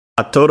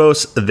a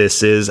todos,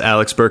 this is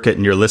Alex Burkett,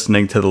 and you're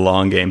listening to the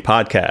Long Game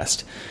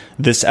Podcast.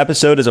 This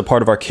episode is a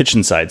part of our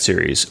Kitchen Side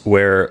series,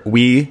 where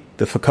we,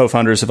 the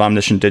co-founders of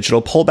Omniscient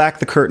Digital, pull back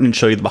the curtain and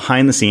show you the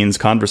behind-the-scenes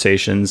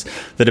conversations,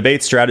 the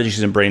debates,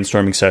 strategies, and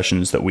brainstorming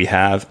sessions that we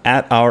have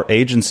at our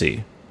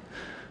agency.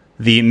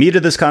 The meat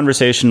of this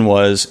conversation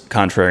was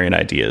contrarian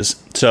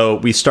ideas. So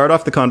we start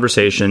off the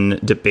conversation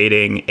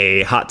debating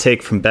a hot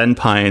take from Ben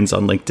Pines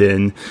on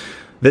LinkedIn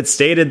that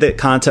stated that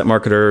content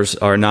marketers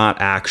are not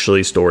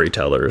actually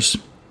storytellers.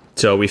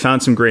 So we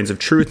found some grains of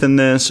truth in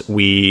this.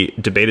 We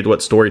debated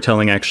what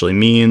storytelling actually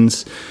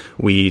means.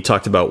 We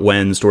talked about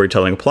when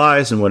storytelling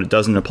applies and when it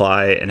doesn't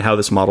apply, and how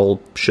this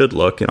model should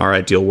look in our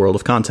ideal world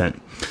of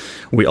content.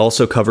 We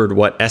also covered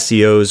what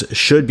SEOs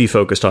should be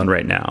focused on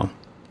right now.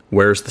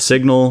 Where's the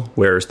signal?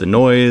 Where's the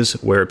noise?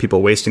 Where are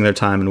people wasting their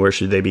time, and where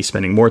should they be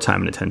spending more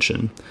time and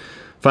attention?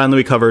 Finally,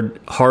 we covered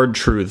hard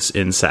truths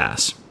in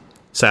SaaS.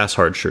 SaaS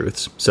hard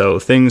truths. So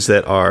things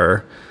that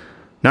are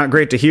not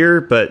great to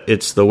hear, but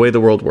it's the way the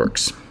world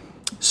works.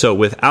 So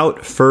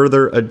without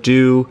further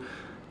ado,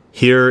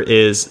 here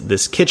is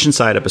this kitchen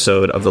side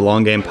episode of the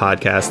Long Game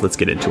Podcast. Let's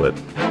get into it.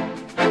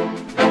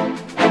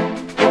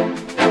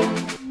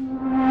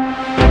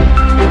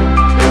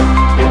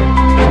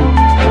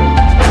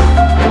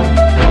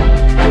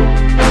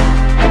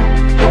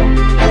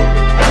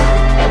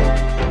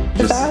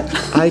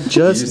 I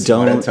just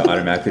don't to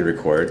automatically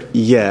record.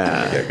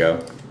 Yeah,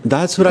 Go.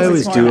 That's what I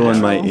always do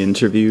on my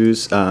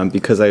interviews,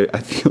 because I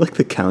feel like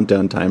the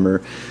countdown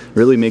timer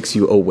really makes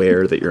you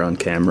aware that you're on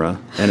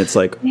camera, and it's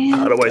like,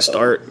 how do I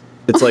start?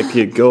 It's like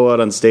you go out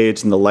on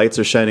stage and the lights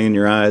are shining in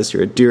your eyes.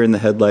 You're a deer in the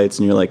headlights,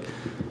 and you're like,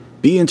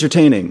 be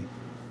entertaining,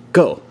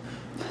 go,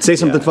 say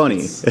something funny.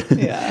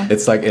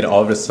 It's like it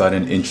all of a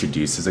sudden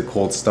introduces a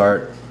cold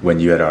start when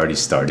you had already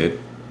started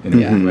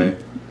in a way.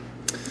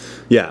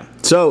 Yeah.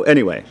 So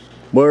anyway.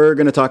 We're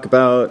going to talk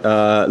about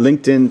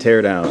LinkedIn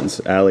teardowns.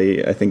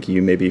 Ali, I think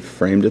you maybe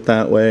framed it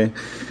that way.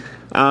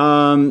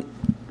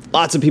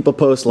 Lots of people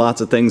post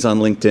lots of things on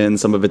LinkedIn.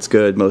 Some of it's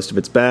good, most of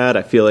it's bad.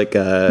 I feel like,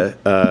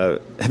 have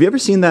you ever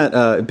seen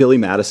that Billy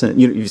Madison?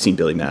 You've seen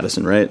Billy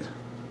Madison, right?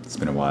 It's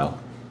been a while.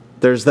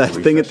 There's that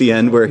thing at the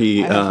end where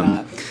they're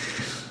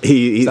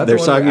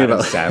talking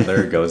about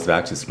Sandler goes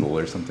back to school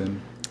or something.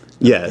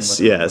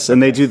 Yes. And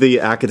they do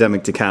the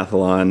academic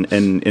decathlon,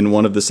 and in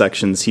one of the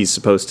sections, he's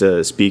supposed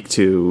to speak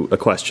to a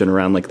question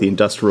around like the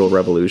Industrial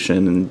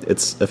Revolution and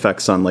its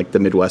effects on like the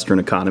Midwestern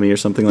economy or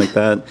something like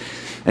that.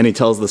 And he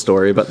tells the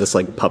story about this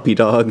like puppy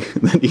dog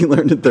that he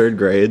learned in third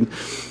grade.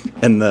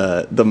 And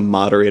the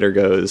moderator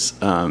goes,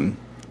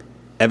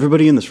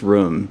 everybody in this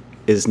room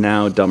is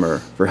now dumber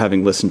for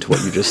having listened to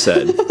what you just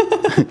said.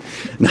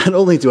 Not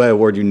only do I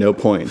award you no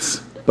points,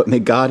 but may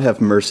God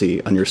have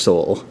mercy on your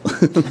soul.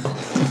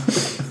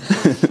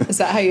 Is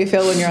that how you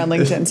feel when you're on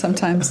LinkedIn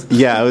sometimes?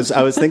 Yeah, I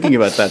was thinking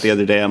about that the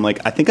other day. I'm like,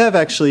 I think I'm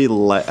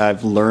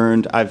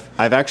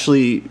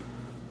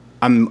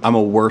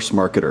a worse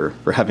marketer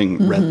for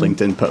having read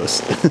LinkedIn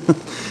posts.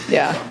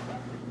 Yeah.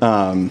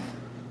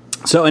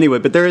 So anyway,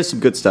 but there is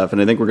some good stuff,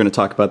 and I think we're going to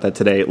talk about that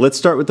today. Let's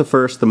start with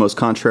the most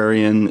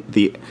contrarian.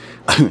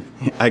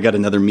 I got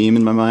another meme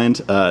in my mind.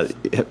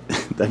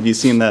 Have you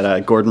seen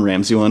that Gordon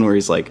Ramsay one where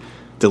he's like,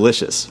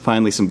 delicious,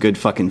 finally some good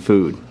fucking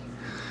food?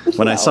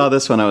 When I saw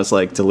this one, I was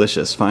like,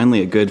 delicious.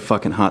 Finally a good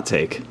fucking hot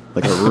take.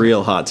 Like a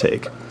real hot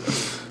take.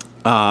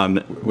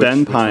 Ben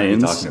Pines. What are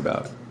you talking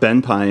about?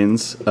 Ben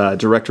Pines,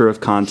 Director of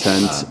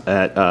Content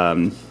at,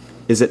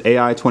 is it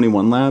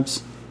AI21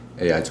 Labs?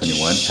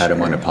 AI21. Sure. Had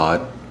him on a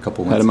pod a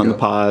couple months ago. Had him on the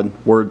pod.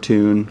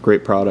 WordTune,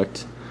 great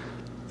product.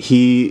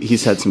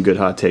 He's had some good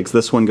hot takes.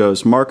 This one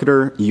goes,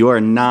 marketer, you are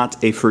not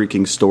a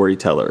freaking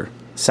storyteller.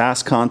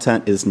 SaaS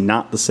content is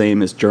not the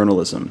same as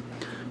journalism.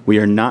 We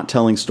are not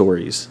telling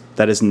stories.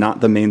 That is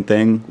not the main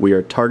thing. We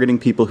are targeting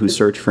people who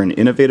search for an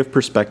innovative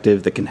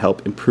perspective that can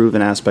help improve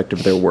an aspect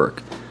of their work.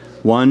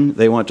 1,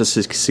 they want to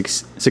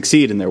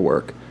succeed in their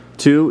work.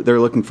 2, they're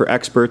looking for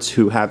experts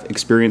who have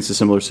experienced a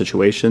similar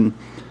situation.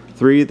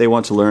 3, they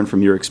want to learn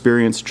from your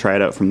experience, try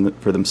it out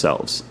for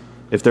themselves.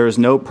 If there is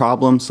no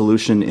problem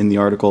solution in the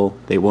article,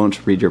 they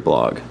won't read your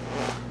blog.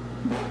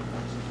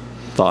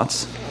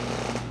 Thoughts?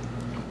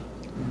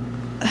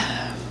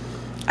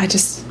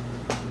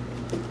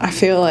 I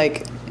feel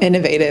like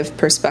innovative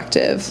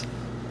perspective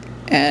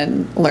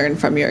and learn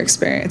from your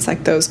experience,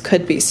 like those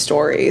could be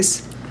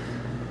stories.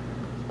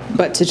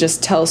 But to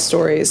just tell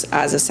stories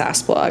as a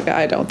SaaS blog,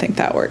 I don't think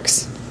that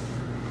works.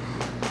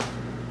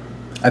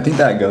 I think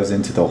that goes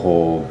into the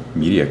whole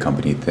media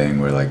company thing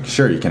where, like,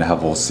 sure, you can have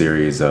a whole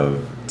series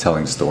of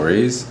telling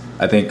stories.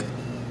 I think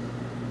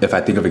if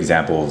I think of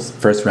examples,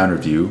 First Round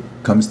Review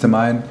comes to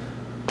mind.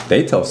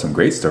 They tell some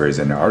great stories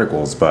in their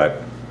articles,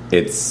 but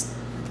it's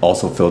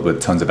also filled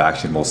with tons of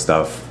actionable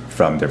stuff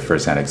from their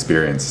first-hand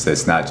experience.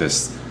 It's not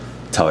just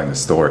telling a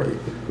story.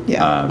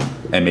 Yeah.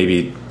 And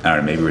maybe, I don't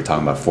know, maybe we're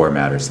talking about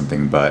format or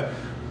something, but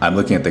I'm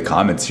looking at the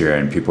comments here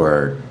and people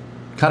are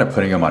kind of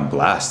putting them on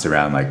blast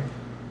around like,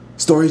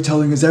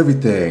 storytelling is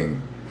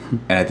everything.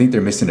 And I think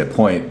they're missing the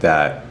point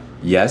that,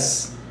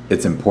 yes,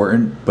 it's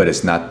important, but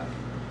it's not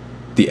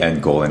the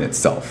end goal in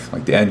itself.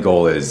 Like the end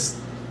goal is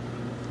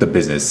the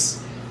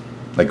business,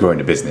 like growing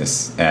the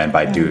business, and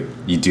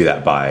you do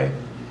that by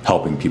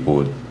helping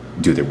people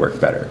do their work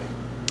better,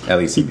 at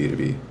least in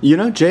B2B. You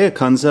know, Jay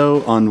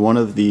Akunzo, on one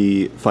of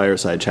the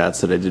fireside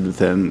chats that I did with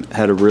him,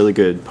 had a really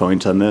good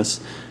point on this,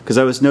 because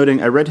I was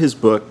noting, I read his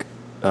book,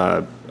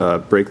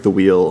 Break the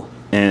Wheel,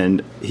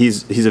 and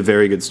he's a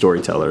very good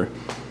storyteller.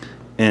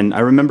 And I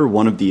remember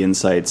one of the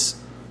insights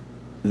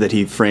that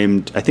he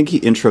framed, I think he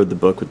introed the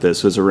book with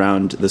this, was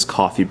around this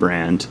coffee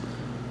brand.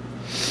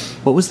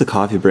 What was the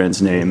coffee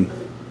brand's name?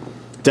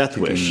 Death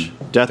Wish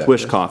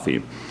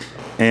Coffee.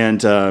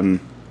 And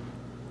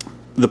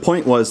the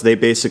point was they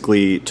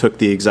basically took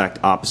the exact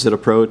opposite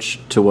approach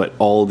to what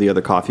all the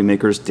other coffee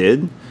makers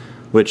did,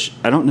 which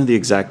I don't know the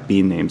exact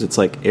bean names. It's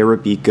like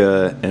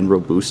Arabica and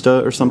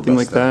Robusta or something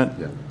like that.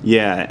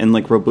 Yeah, and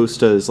like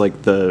Robusta is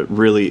like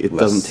it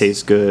doesn't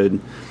taste good.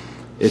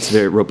 It's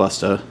very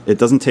Robusta. It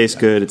doesn't taste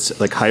good. It's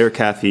like higher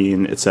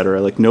caffeine,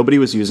 etc. Like nobody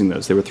was using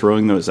those. They were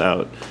throwing those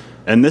out.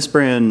 And this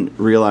brand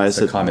realized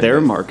that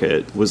their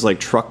market was like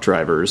truck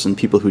drivers and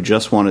people who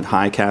just wanted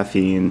high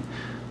caffeine,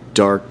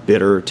 dark,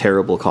 bitter,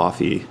 terrible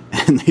coffee,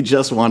 and they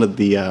just wanted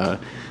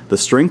the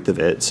strength of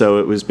it. So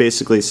it was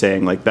basically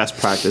saying like best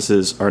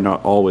practices are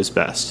not always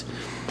best.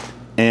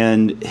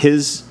 And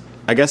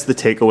I guess the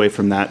takeaway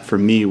from that for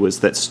me was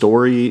that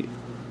story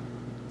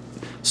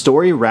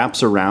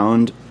wraps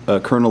around a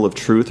kernel of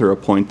truth or a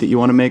point that you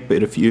want to make,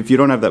 but if you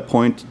don't have that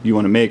point you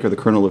want to make or the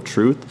kernel of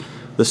truth,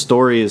 the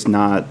story is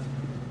not,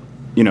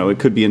 it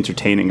could be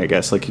entertaining, I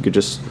guess, like you could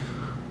just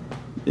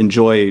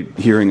enjoy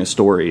hearing a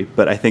story,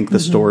 but I think the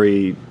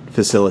story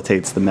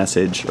facilitates the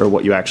message or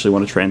what you actually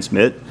want to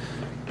transmit.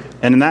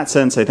 And in that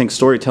sense, I think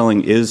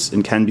storytelling is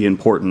and can be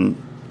important.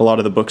 A lot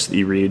of the books that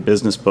you read,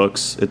 business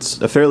books,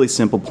 it's a fairly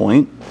simple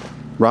point.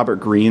 Robert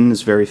Greene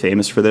is very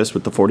famous for this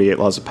with the 48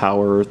 Laws of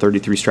Power,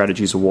 33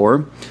 Strategies of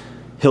War.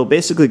 He'll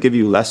basically give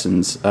you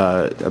lessons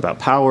about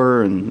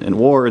power and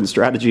war and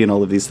strategy and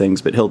all of these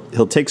things, but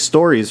he'll take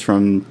stories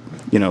from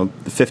the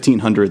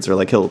 1500s, or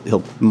like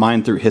he'll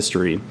mine through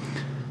history,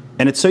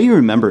 and it's so you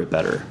remember it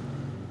better,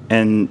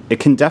 and it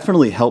can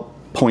definitely help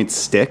points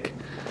stick.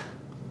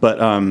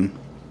 But I'm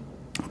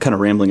kind of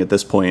rambling at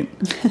this point.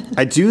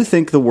 I do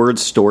think the word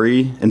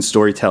story and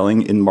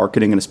storytelling in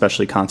marketing, and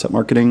especially content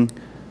marketing,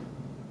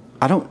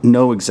 I don't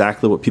know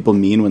exactly what people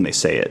mean when they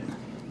say it.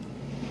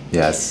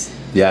 Yes.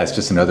 Yeah, it's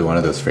just another one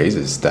of those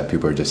phrases that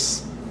people are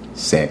just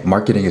saying.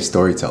 Marketing is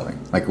storytelling.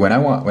 Like when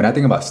I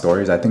think about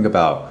stories, I think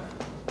about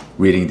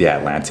reading The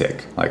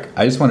Atlantic. Like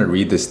I just want to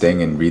read this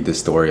thing and read this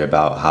story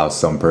about how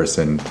some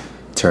person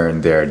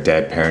turned their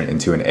dead parent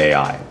into an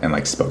AI and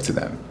like spoke to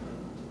them.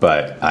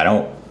 But I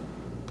don't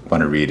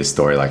want to read a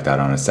story like that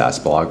on a SaaS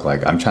blog.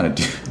 Like I'm trying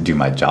to do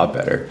my job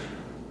better.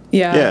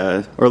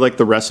 Yeah. Or like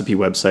the recipe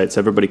websites.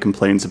 Everybody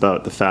complains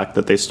about the fact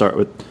that they start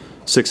with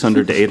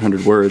 600 to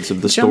 800 words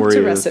of the story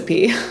of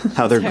recipe.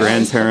 How their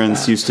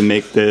grandparents used to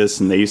make this,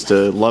 and they used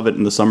to love it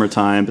in the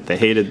summertime, but they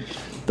hated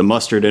the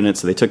mustard in it,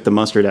 so they took the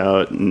mustard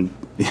out. And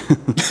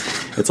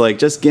it's like,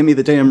 just give me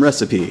the damn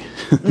recipe.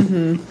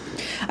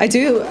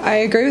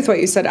 I agree with what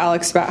you said,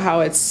 Alex, about how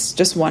it's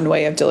just one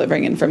way of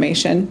delivering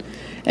information,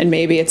 and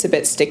maybe it's a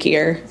bit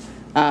stickier.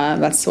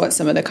 That's what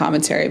some of the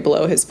commentary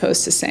below his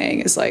post is saying,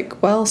 is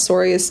like, well,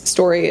 story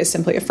is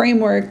simply a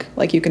framework.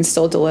 Like you can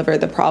still deliver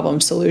the problem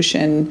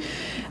solution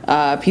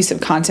piece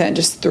of content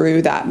just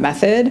through that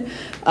method.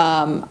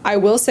 I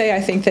will say, I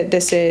think that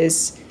this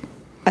is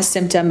a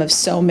symptom of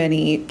so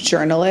many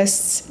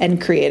journalists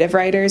and creative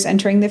writers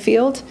entering the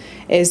field,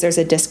 is there's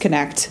a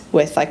disconnect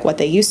with like what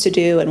they used to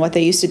do, and what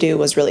they used to do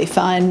was really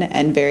fun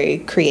and very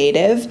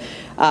creative.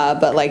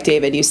 But like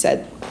David, you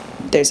said,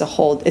 it's a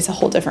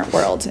whole different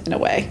world in a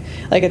way.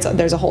 Like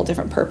there's a whole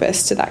different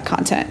purpose to that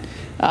content.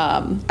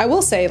 I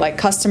will say, like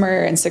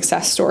customer and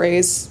success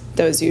stories,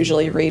 those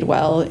usually read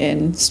well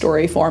in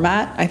story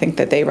format. I think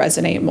that they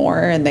resonate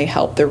more and they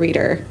help the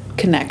reader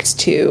connect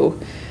to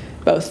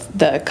both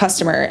the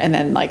customer and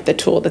then like the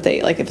tool that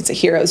they like. If it's a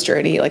hero's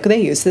journey, like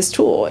they use this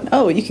tool,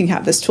 and you can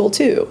have this tool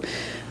too.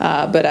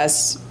 But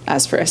as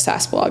for a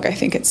SaaS blog, I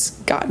think it's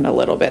gotten a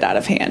little bit out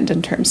of hand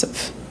in terms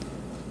of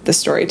the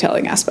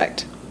storytelling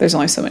aspect. There's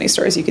only so many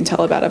stories you can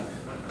tell about a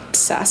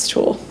SaaS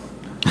tool.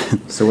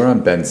 So we're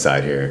on Ben's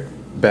side here.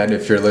 Ben,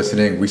 if you're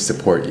listening, we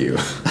support you.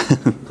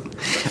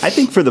 I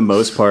think for the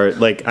most part,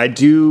 like I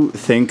do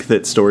think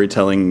that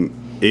storytelling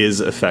is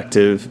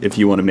effective if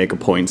you want to make a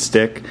point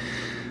stick.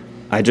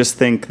 I just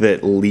think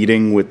that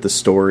leading with the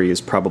story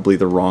is probably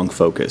the wrong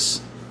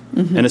focus.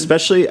 And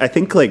especially, I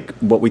think like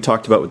what we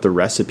talked about with the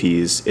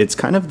recipes, it's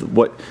kind of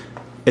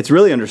it's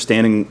really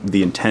understanding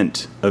the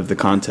intent of the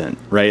content,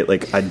 right?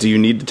 Like, do you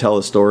need to tell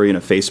a story in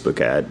a Facebook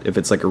ad? If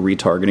it's like a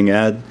retargeting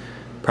ad,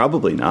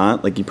 probably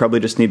not. Like, you probably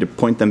just need to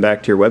point them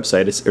back to your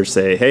website or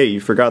say, hey, you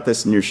forgot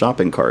this in your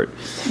shopping cart.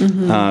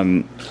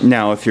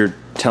 Now, if you're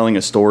telling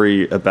a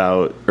story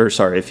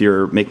if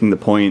you're making the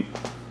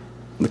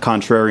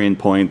contrarian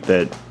point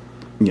that,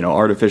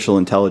 artificial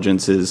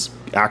intelligence is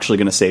actually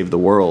going to save the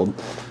world,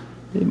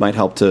 it might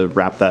help to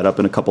wrap that up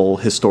in a couple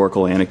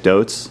historical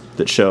anecdotes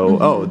that show,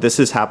 oh, this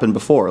has happened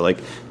before. Like,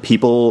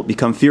 people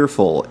become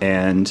fearful,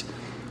 and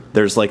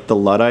there's like the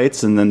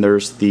Luddites, and then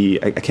there's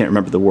I can't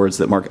remember the words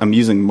that I'm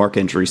using Mark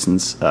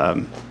Andreessen's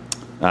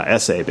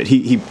essay, but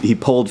he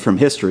pulled from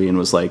history and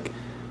was like,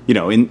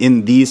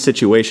 in these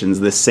situations,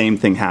 this same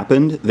thing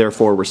happened,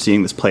 therefore we're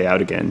seeing this play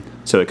out again.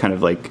 So it kind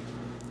of like,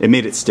 it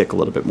made it stick a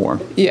little bit more.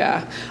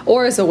 Yeah.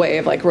 Or as a way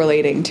of like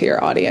relating to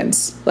your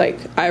audience. Like,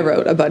 I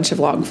wrote a bunch of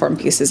long form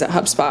pieces at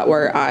HubSpot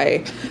where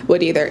I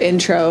would either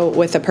intro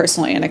with a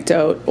personal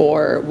anecdote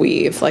or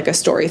weave like a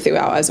story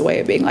throughout as a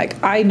way of being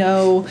like, I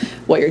know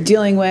what you're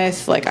dealing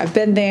with. Like, I've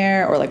been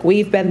there, or like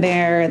we've been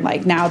there. And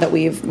like, now that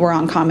we're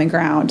on common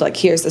ground, like,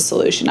 here's the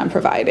solution I'm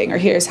providing, or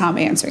here's how I'm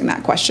answering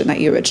that question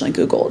that you originally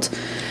Googled.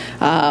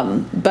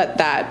 But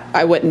that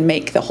I wouldn't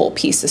make the whole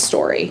piece a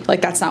story.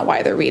 Like, that's not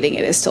why they're reading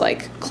it, is to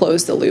like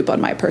close the loop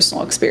on my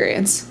personal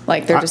experience.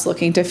 Like, they're just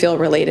looking to feel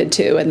related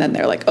to, and then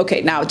they're like,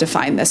 okay, now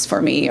define this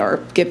for me,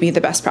 or give me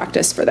the best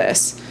practice for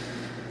this.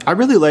 I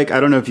really like, I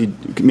don't know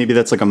if maybe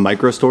that's like a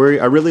micro story.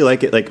 I really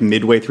like it like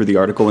midway through the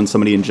article when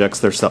somebody injects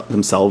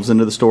themselves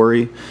into the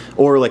story,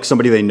 or like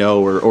somebody they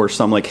know, or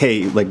some like,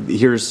 hey, like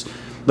here's,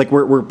 like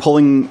we're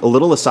pulling a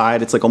little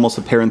aside. It's like almost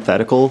a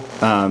parenthetical.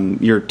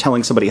 You're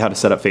telling somebody how to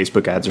set up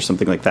Facebook ads or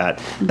something like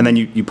that. And then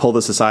you pull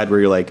this aside where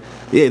you're like,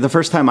 yeah, the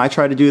first time I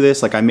tried to do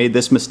this, like I made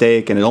this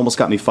mistake and it almost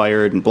got me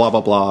fired and blah,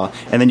 blah, blah.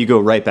 And then you go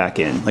right back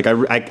in. Like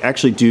I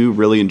actually do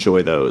really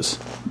enjoy those.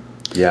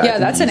 Yeah,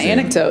 that's an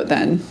anecdote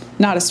then,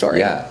 not a story.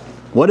 Yeah.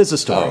 What is a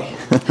story?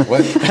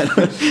 What?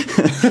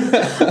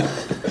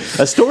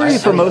 A story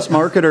for most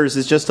marketers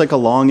is just like a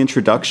long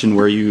introduction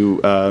where you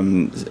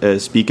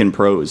speak in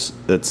prose.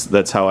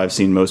 That's how I've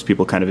seen most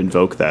people kind of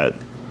invoke that.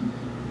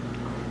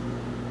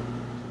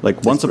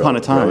 Like, once upon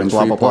a time,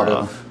 blah, blah, blah. Part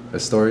of a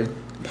story?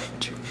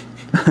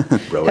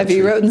 Have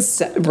you written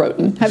SaaS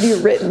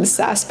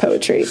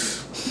poetry?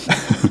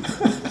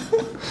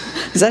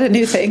 Is that a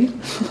new thing?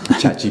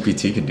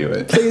 ChatGPT can do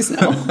it. Please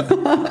no.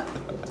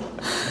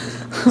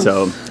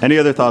 So, any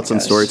other thoughts on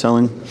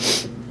storytelling?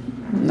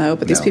 No,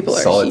 but these people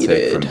are solid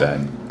heated. take from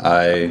Ben.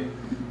 I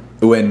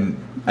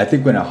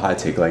think when a hot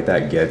take like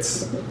that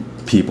gets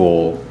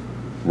people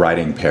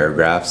writing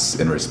paragraphs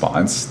in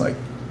response, like,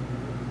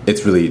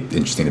 it's really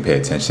interesting to pay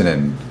attention.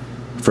 And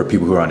for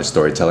people who are on the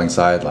storytelling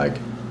side, like,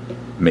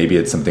 maybe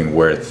it's something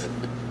worth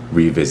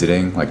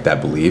revisiting, like that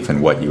belief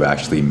and what you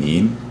actually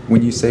mean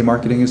when you say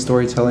marketing is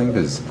storytelling.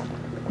 Because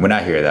when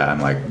I hear that,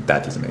 I'm like,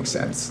 that doesn't make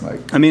sense.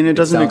 Like, I mean, it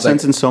doesn't make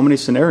sense in so many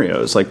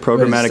scenarios, like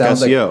programmatic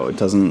SEO. It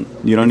doesn't.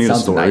 You don't need a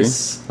story.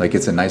 Nice. Like,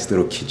 it's a nice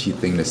little kitschy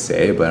thing to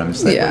say, but I'm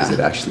just like, what does it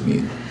actually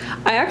mean?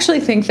 I actually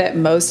think that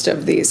most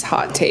of these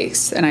hot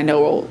takes, and I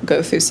know we'll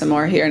go through some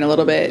more here in a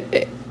little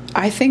bit,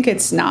 I think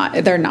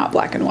they're not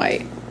black and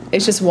white.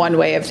 It's just one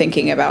way of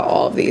thinking about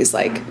all of these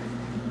like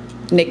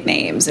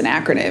nicknames and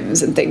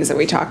acronyms and things that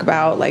we talk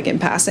about like in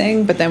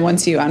passing. But then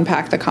once you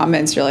unpack the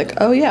comments, you're like,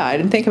 oh yeah, I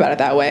didn't think about it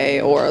that way.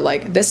 Or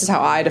like, this is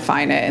how I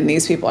define it, and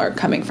these people are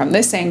coming from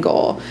this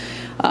angle.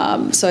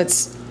 So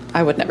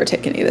I would never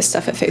take any of this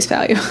stuff at face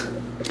value.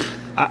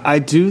 I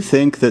do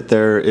think that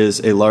there is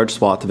a large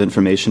swath of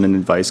information and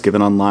advice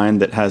given online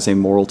that has a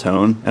moral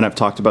tone. And I've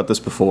talked about this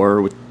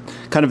before with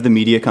kind of the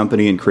media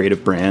company and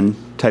creative brand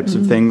types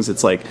of things.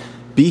 It's like,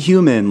 be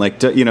human, like,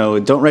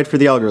 don't write for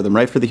the algorithm,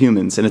 write for the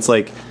humans. And it's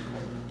like,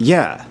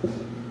 yeah,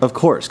 of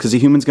course, because the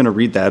human's going to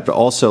read that, but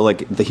also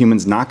like the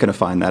human's not going to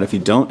find that if you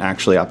don't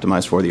actually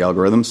optimize for the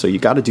algorithm. So you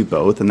got to do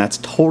both, and that's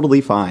totally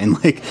fine.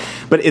 Like,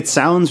 but it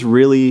sounds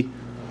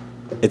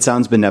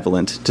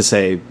benevolent to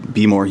say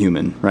be more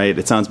human, right?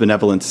 It sounds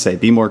benevolent to say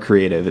be more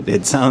creative.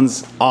 It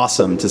sounds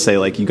awesome to say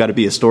like you got to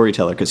be a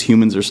storyteller because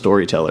humans are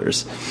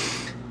storytellers.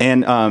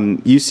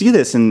 And you see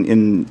this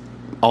in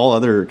all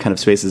other kind of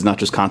spaces, not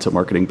just content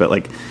marketing, but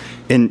like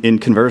in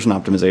conversion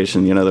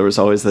optimization. There was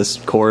always this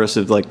chorus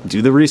of like,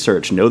 do the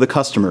research, know the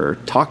customer,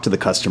 talk to the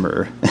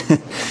customer.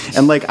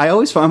 And like, I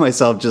always find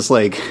myself just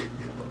like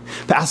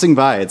passing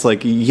by. It's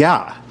like,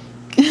 yeah,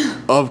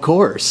 of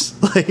course.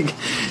 Like,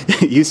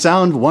 you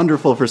sound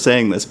wonderful for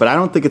saying this, but I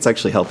don't think it's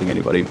actually helping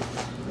anybody.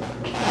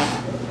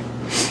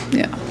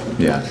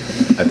 Yeah.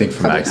 I think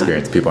from my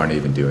experience, people aren't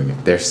even doing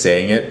it. They're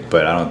saying it,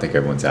 but I don't think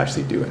everyone's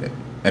actually doing it.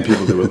 And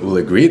people will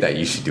agree that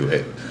you should do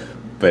it.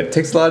 But it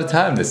takes a lot of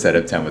time to set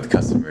up time with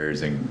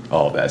customers and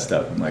all of that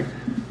stuff. I'm like,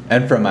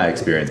 and from my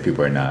experience,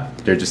 people are not.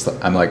 They're just,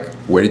 I'm like,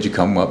 where did you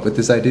come up with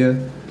this idea?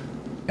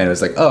 And it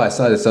was like, oh, I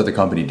saw this other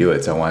company do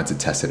it, so I wanted to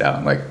test it out.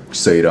 I'm like,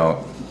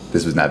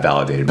 this was not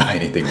validated by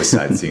anything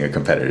besides seeing a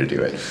competitor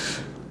do it.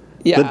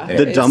 Yeah,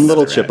 the dumb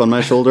little chip on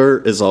my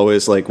shoulder is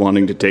always like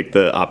wanting to take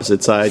the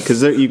opposite side,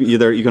 because you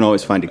can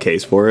always find a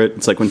case for it.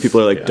 It's like when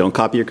people are like, don't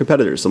copy your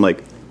competitors. I'm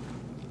like,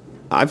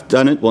 I've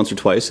done it once or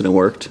twice and it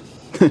worked.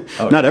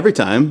 Not every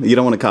time. You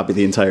don't want to copy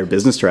the entire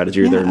business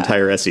strategy or their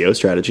entire SEO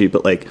strategy.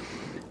 But like,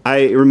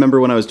 I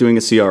remember when I was doing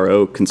a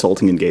CRO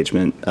consulting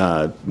engagement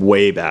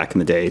way back in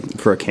the day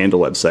for a candle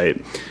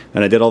website,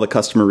 and I did all the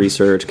customer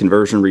research,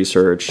 conversion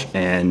research,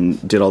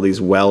 and did all these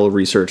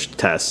well-researched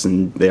tests,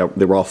 and they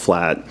were all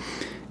flat.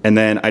 And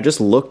then I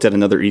just looked at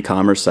another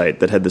e-commerce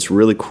site that had this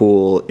really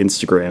cool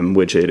Instagram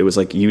widget. It was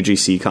like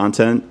UGC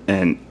content,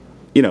 and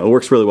it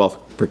works really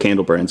well for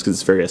candle brands because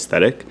it's very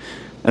aesthetic.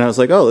 And I was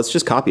like, oh, let's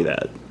just copy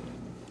that.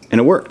 And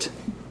it worked.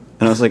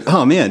 And I was like,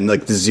 oh man,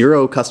 like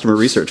zero customer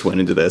research went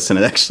into this, and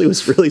it actually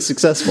was really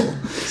successful.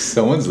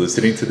 Someone's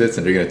listening to this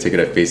and they're going to take it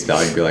at face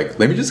value and be like,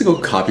 let me just go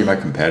copy my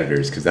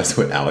competitors because that's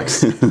what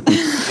Alex did.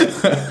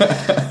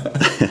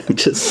 I'm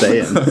just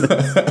saying.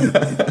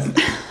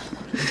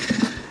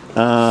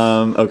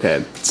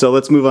 Okay, so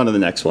let's move on to the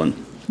next one.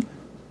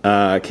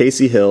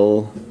 Casey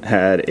Hill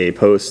had a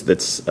post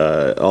that's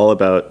all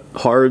about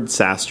hard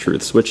SaaS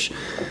truths, which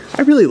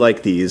I really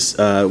like these.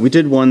 We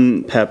did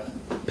one,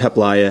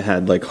 Peplaya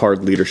had like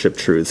hard leadership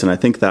truths, and I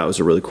think that was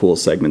a really cool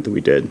segment that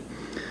we did.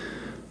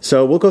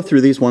 So we'll go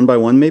through these one by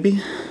one,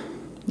 maybe?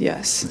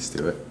 Yes. Let's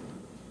do it.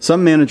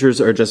 Some managers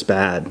are just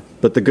bad,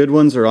 but the good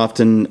ones are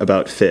often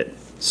about fit.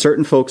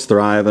 Certain folks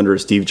thrive under a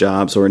Steve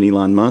Jobs or an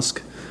Elon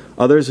Musk.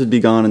 Others would be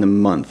gone in a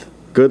month.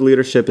 Good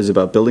leadership is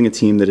about building a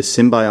team that is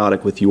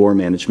symbiotic with your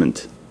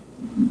management.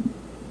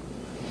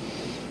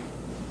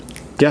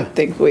 Yeah. I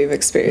think we've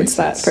experienced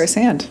that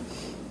firsthand.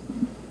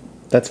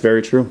 That's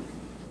very true.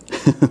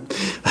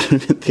 I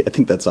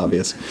think that's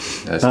obvious.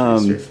 That's pretty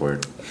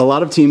straightforward. A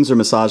lot of teams are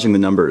massaging the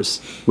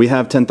numbers. We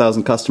have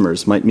 10,000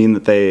 customers, might mean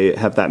that they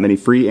have that many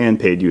free and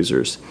paid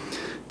users.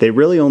 They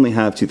really only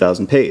have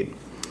 2,000 paid.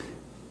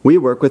 We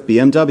work with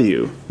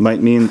BMW,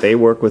 might mean they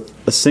work with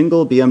a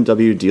single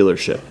BMW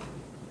dealership.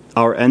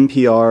 Our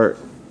NPR,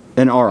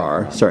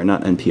 NRR, sorry,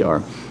 not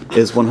NPR,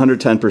 is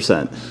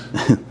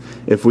 110%.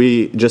 If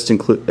we just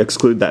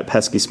exclude that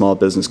pesky small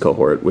business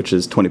cohort, which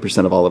is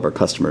 20% of all of our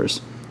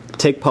customers.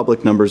 Take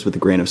public numbers with a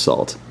grain of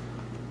salt.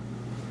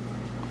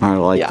 I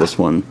like this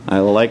one. I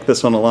like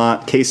this one a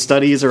lot. Case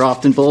studies are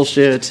often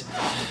bullshit,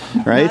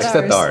 right?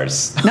 Except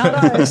ours.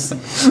 Not ours.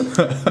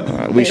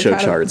 We show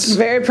charts.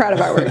 Very proud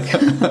of our work.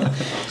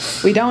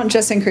 We don't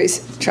just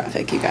increase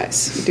traffic, you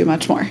guys. We do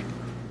much more.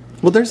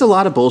 Well, there's a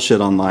lot of bullshit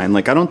online.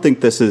 Like, I don't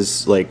think this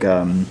is like,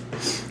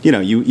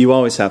 you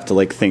always have to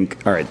like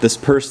think, all right, this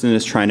person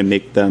is trying to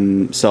make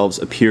themselves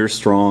appear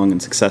strong and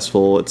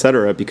successful,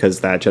 etc., because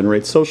that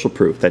generates social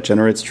proof, that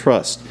generates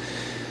trust.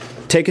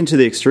 Taken to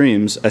the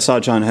extremes, I saw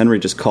John Henry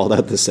just called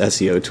out this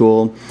SEO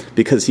tool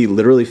because he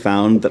literally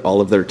found that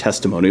all of their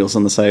testimonials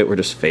on the site were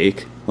just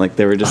fake. Like,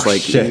 they were just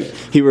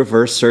he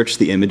reverse searched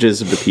the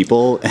images of the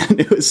people, and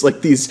it was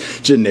like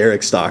these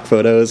generic stock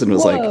photos, and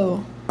was like,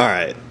 all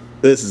right,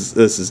 this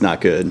is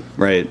not good,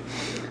 right?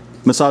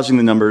 Massaging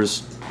the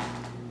numbers,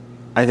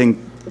 I think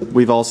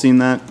we've all seen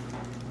that.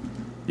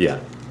 Yeah,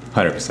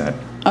 100%.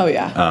 Oh,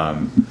 yeah.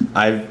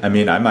 I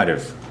mean, I might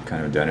have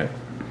kind of done it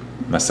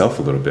myself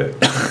a little bit.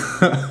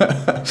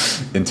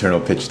 Internal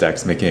pitch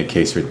decks, making a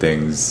case for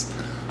things,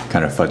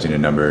 kind of fudging the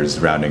numbers,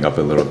 rounding up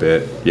a little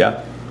bit.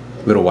 Yeah,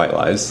 little white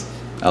lies.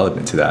 I'll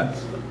admit to that.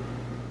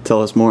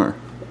 Tell us more.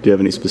 Do you have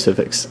any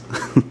specifics?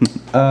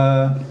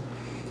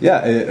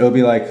 Yeah, it'll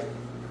be like,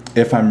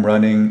 if I'm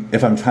trying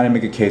to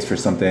make a case for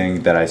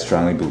something that I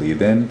strongly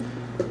believe in,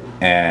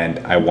 and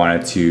I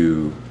wanted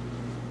to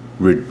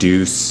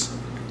reduce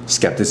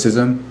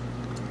skepticism,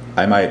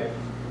 I might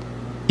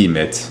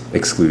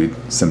exclude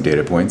some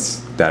data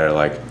points that are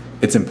like,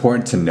 it's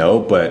important to know,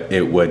 but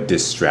it would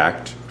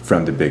distract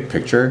from the big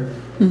picture.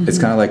 Mm-hmm. It's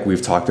kind of like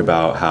we've talked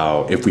about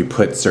how if we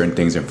put certain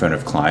things in front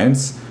of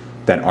clients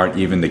that aren't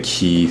even the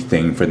key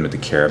thing for them to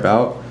care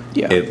about,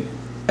 it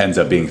ends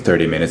up being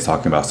 30 minutes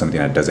talking about something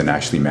that doesn't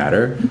actually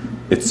matter.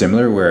 It's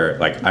similar where,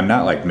 like, I'm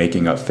not like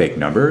making up fake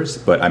numbers,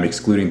 but I'm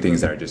excluding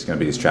things that are just going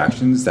to be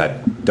distractions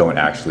that don't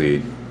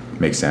actually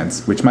make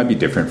sense, which might be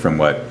different from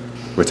what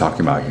we're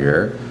talking about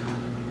here.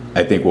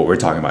 I think what we're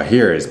talking about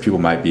here is people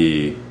might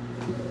be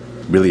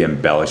really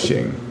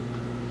embellishing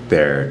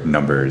their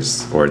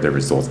numbers or their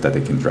results that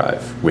they can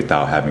drive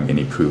without having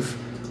any proof,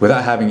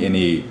 without having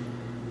any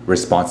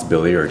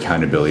responsibility or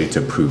accountability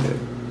to prove it.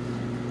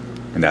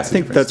 And I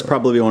think that's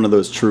probably one of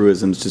those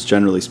truisms, just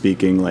generally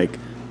speaking. Like,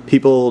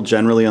 people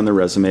generally on their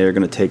resume are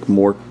going to take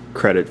more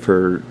credit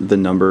for the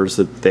numbers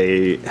that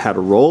they had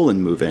a role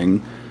in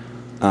moving,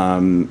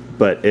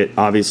 but it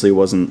obviously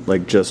wasn't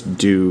like just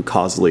due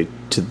causally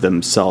to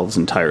themselves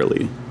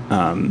entirely.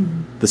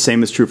 The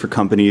same is true for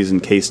companies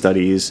and case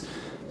studies.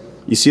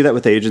 You see that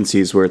with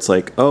agencies where it's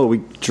like, oh, we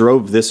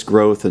drove this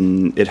growth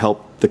and it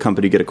helped the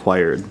company get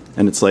acquired,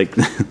 and it's like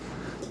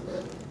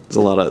there's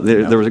a lot of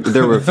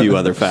there were a few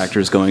other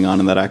factors going on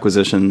in that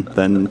acquisition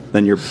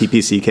than your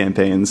PPC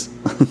campaigns.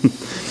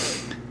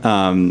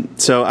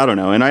 So I don't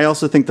know. And I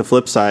also think the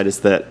flip side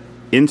is that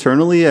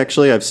internally,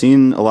 actually, I've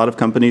seen a lot of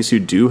companies who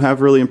do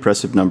have really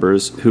impressive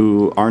numbers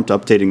who aren't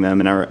updating them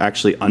and are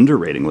actually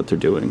underrating what they're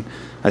doing.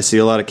 I see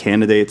a lot of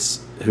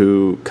candidates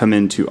who come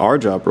into our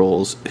job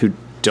roles who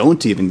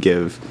don't even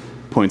give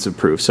points of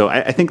proof. So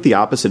I think the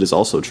opposite is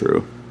also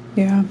true.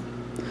 Yeah.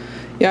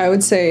 Yeah, I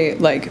would say,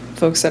 like,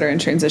 folks that are in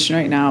transition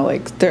right now,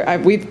 like,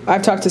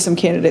 I've talked to some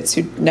candidates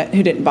who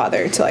didn't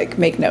bother to, like,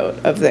 make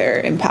note of their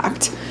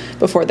impact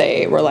before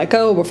they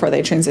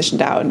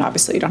transitioned out, and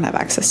obviously you don't have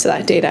access to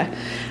that data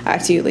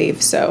after you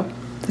leave. So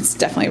that's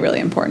definitely really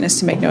important, is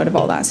to make note of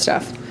all that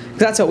stuff. Because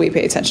that's what we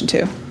pay attention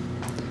to.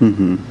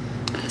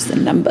 It's the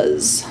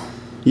numbers.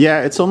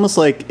 Yeah, it's almost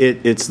like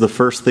it's the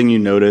first thing you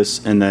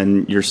notice, and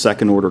then your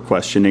second order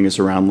questioning is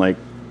around like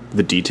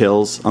the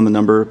details on the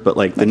number, but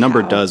like the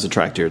number does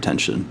attract your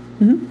attention.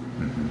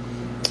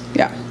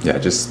 Yeah,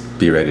 just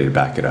be ready to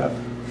back it up.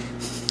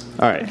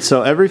 All right,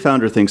 so every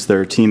founder thinks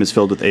their team is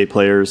filled with A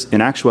players.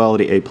 In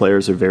actuality, A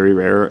players are very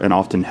rare and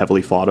often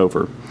heavily fought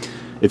over.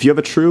 If you have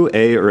a true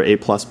A or A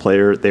plus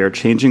player, they are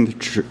changing the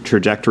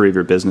trajectory of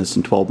your business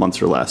in 12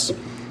 months or less.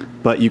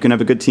 But you can have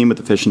a good team with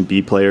efficient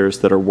B players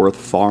that are worth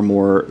far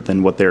more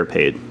than what they're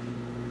paid.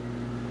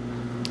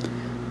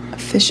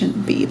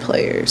 Efficient B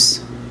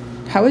players.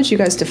 How would you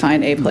guys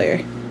define A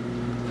player?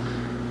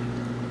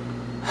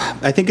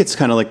 I think it's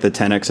kind of like the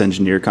 10x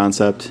engineer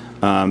concept.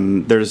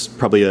 There's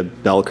probably a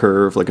bell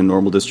curve, like a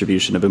normal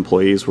distribution of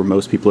employees where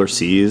most people are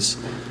Cs.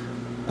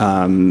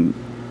 Some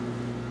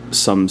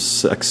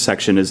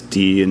section is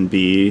D and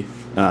B.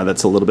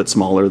 That's a little bit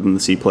smaller than the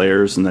C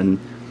players. And then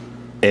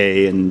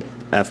A and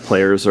F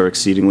players are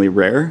exceedingly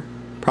rare,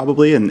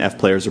 probably. And F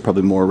players are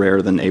probably more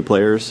rare than A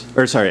players.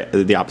 Or sorry,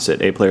 the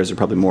opposite. A players are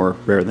probably more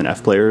rare than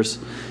F players.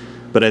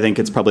 But I think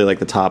it's probably like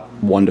the top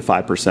 1 to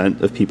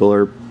 5% of people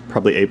are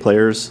probably A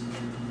players.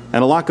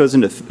 And a lot goes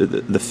into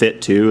the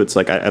fit, too. It's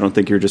like, I don't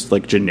think you're just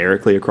like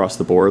generically across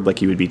the board, like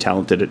you would be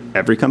talented at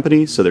every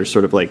company. So there's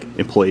sort of like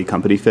employee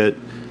company fit.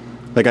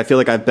 Like, I feel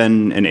like I've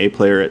been an A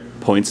player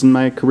at points in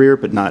my career,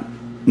 but not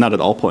at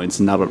all points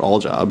and not at all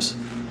jobs.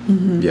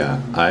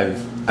 Yeah,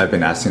 I've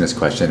been asking this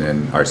question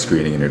in our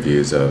screening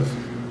interviews of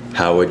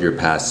how would your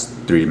past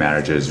 3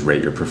 managers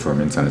rate your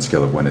performance on a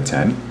scale of 1 to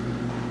 10?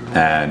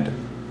 And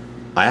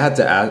I had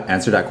to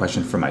answer that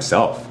question for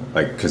myself,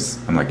 like, because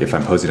I'm like, if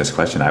I'm posing this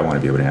question, I want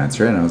to be able to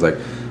answer it. And I was like,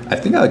 I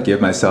think I would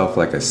give myself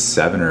like a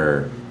 7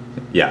 or,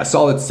 a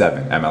solid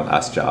 7 at my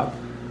last job,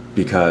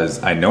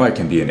 because I know I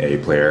can be an A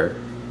player,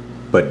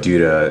 but due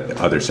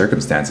to other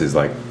circumstances,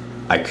 like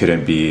I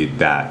couldn't be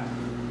that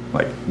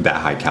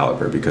high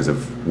caliber because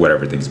of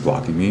whatever thing's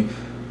blocking me.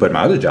 But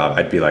my other job,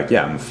 I'd be like,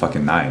 I'm a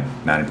fucking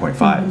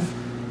 9.5,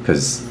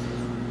 because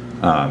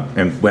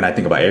and when I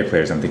think about A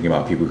players, I'm thinking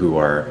about people who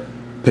are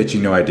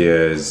pitching new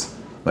ideas,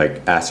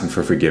 like asking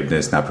for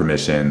forgiveness, not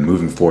permission,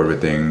 moving forward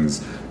with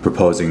things,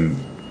 proposing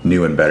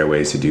new and better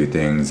ways to do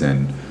things,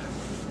 and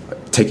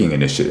taking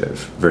initiative,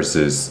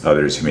 versus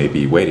others who may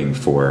be waiting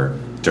for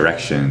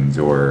directions,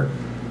 or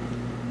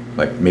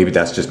like maybe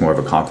that's just more of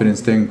a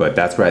confidence thing. But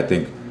that's where I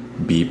think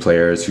B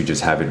players who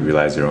just haven't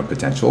realized their own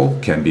potential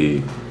can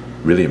be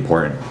really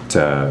important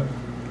to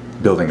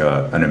building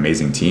an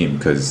amazing team,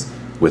 because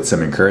with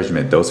some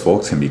encouragement, those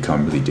folks can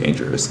become really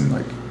dangerous and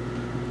like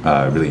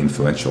really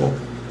influential.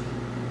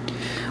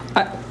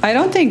 I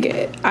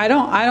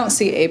don't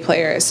see A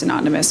player as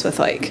synonymous with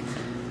like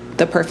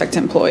the perfect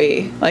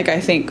employee. Like, I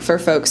think for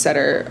folks that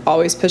are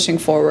always pushing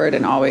forward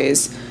and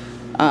always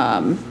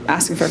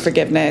asking for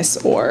forgiveness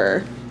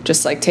or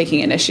just like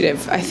taking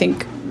initiative, I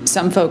think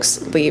some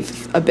folks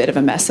leave a bit of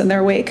a mess in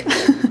their wake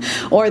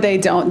or they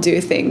don't do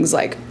things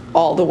like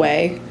all the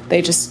way.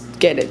 They just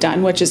get it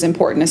done, which is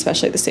important,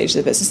 especially at the stage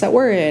of the business that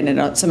we're in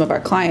and some of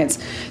our clients.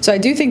 So I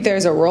do think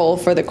there's a role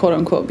for the quote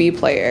unquote B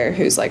player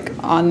who's like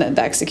on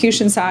the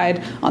execution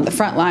side, on the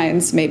front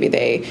lines. Maybe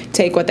they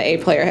take what the A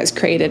player has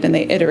created and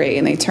they iterate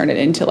and they turn it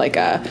into like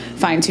a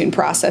fine-tuned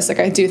process. Like,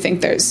 I do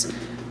think there's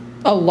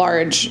a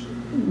large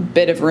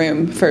bit of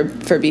room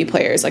for B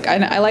players. Like,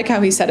 I like how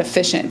he said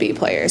efficient B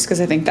players, because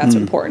I think that's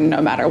important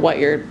no matter what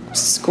your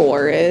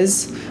score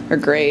is or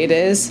grade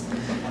is.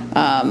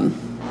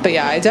 But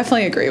yeah, I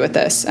definitely agree with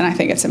this, and I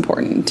think it's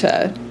important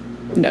to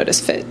notice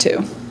fit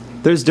too.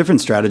 There's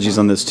different strategies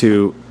on this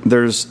too.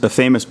 There's a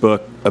famous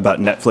book about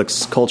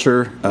Netflix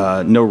culture,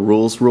 No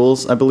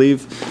Rules, I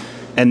believe.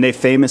 And they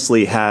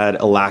famously had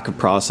a lack of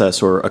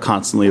process or a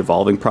constantly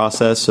evolving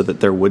process so that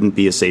there wouldn't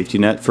be a safety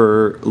net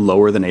for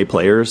lower than A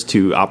players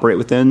to operate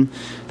within.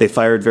 They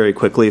fired very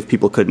quickly if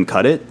people couldn't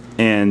cut it.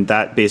 And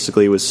that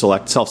basically was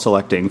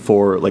self-selecting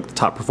for like the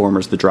top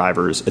performers, the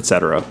drivers,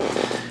 etc.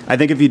 I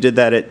think if you did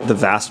that at the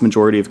vast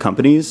majority of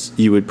companies,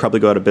 you would probably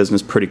go out of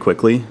business pretty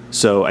quickly.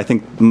 So I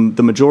think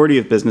the majority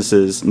of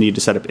businesses need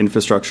to set up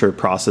infrastructure,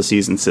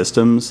 processes, and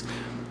systems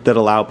that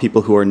allow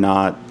people who are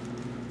not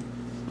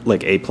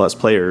like A plus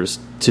players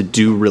to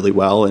do really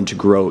well and to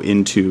grow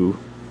into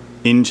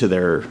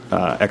their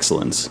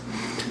excellence.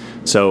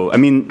 So, I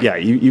mean, yeah,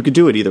 you could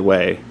do it either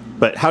way.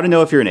 But how to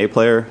know if you're an A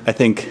player, I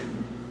think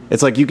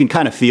it's like you can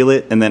kind of feel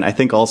it. And then I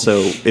think also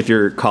if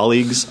your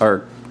colleagues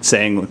are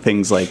saying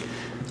things like,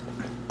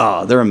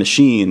 oh, they're a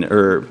machine,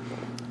 or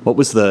what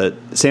was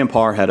Sam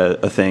Parr had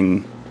a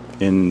thing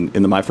in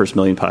the My First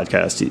Million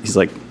podcast. He's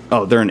like,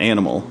 oh, they're an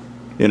animal.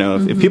 You know,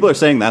 if people are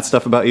saying that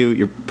stuff about you,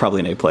 you're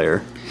probably an A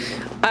player.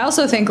 I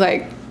also think,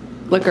 like,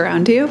 look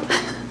around you.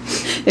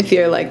 If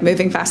you're, like,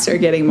 moving faster,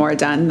 getting more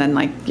done than,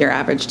 like, your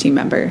average team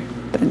member,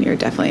 then you're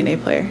definitely an A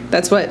player.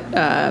 That's what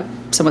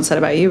someone said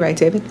about you, right,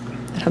 David,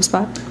 at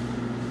HubSpot?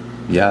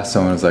 Yeah,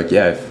 someone was like,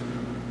 if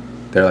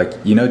they're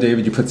like,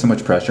 David, you put so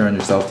much pressure on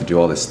yourself to do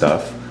all this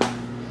stuff.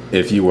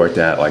 if you worked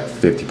at like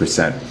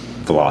 50%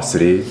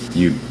 velocity,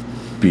 you'd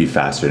be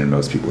faster than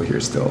most people here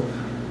still.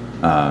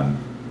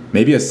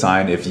 Maybe a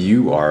sign if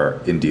you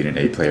are indeed an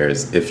A player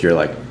is if you're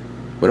like,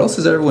 what else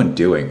is everyone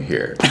doing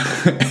here?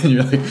 And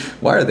you're like,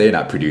 why are they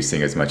not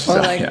producing as much as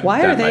I am?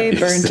 Why are they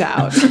burnt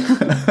out?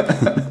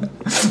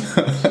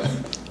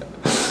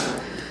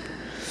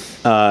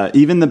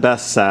 Even the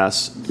best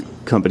SaaS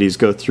companies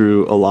go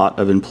through a lot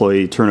of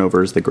employee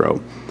turnover as they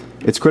grow.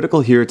 It's critical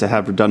here to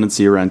have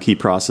redundancy around key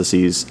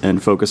processes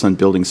and focus on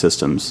building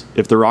systems.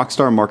 If the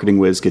rockstar marketing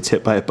whiz gets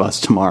hit by a bus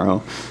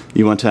tomorrow,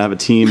 you want to have a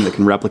team that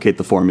can replicate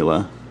the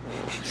formula.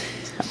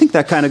 I think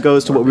that kind of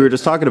goes to what we were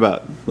just talking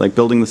about, like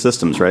building the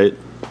systems, right?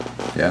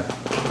 Yeah.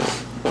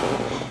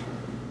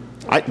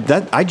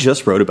 I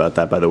just wrote about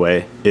that, by the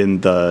way,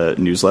 in the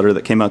newsletter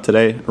that came out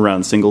today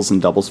around singles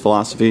and doubles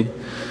philosophy.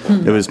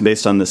 It was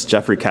based on this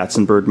Jeffrey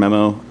Katzenberg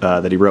memo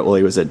that he wrote while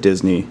he was at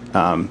Disney.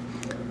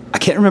 I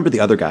can't remember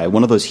the other guy,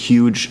 one of those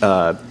huge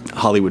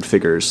Hollywood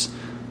figures,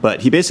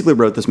 but he basically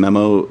wrote this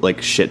memo,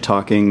 like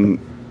shit-talking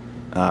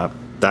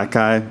that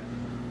guy.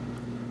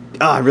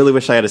 Oh, I really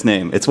wish I had his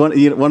name. It's one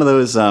of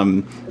those,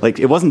 like,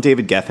 it wasn't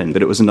David Geffen,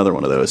 but it was another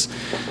one of those.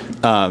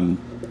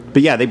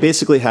 But yeah, they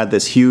basically had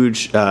this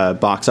huge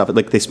box office.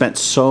 Like, they spent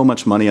so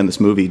much money on this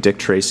movie, Dick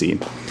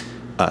Tracy.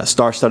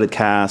 Star-studded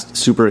cast,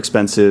 super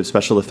expensive,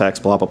 special effects,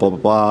 blah, blah, blah, blah,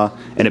 blah.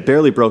 And it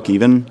barely broke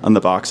even on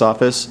the box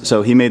office.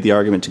 So he made the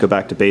argument to go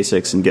back to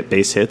basics and get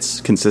base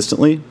hits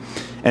consistently.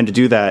 And to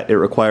do that, it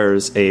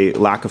requires a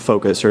lack of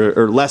focus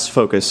or less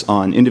focus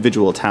on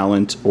individual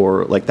talent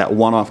or like that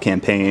one-off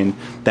campaign,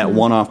 that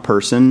one-off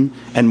person,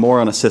 and more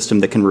on a system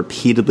that can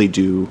repeatedly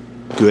do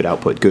good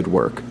output, good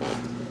work.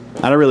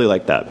 And I really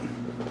like that.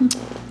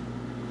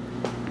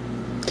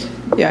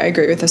 Yeah, I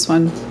agree with this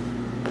one.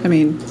 I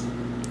mean,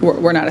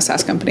 we're not a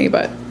SaaS company,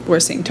 but we're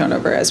seeing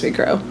turnover as we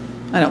grow.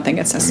 I don't think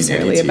it's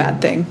necessarily a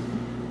bad thing.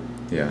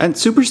 Yeah. And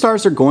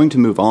superstars are going to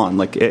move on.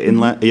 Like, I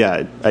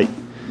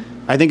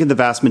think in the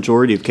vast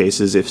majority of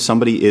cases, if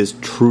somebody is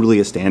truly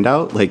a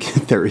standout, like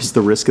there is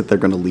the risk that they're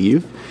going to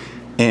leave,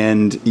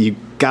 and you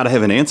got to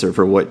have an answer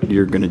for what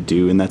you're going to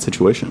do in that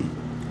situation.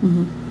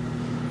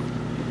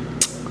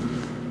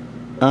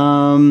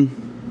 I'm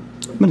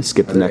going to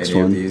skip the next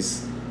one.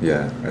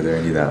 Are there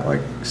any that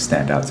like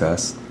stand out to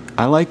us?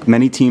 I like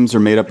many teams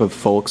are made up of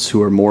folks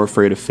who are more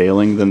afraid of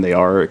failing than they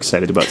are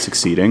excited about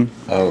succeeding.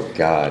 Oh,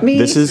 God.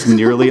 This is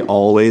nearly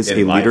always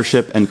a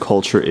leadership and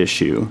culture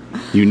issue.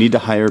 You need to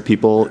hire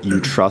people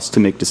you trust to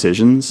make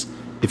decisions.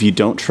 If you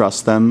don't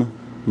trust them,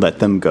 let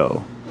them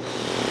go.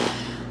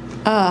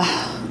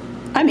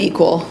 I'm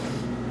equal.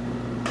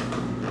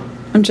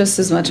 I'm just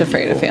as much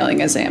afraid of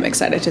failing as I am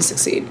excited to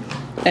succeed.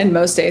 And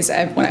most days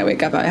when I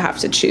wake up, I have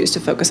to choose to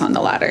focus on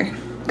the latter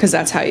because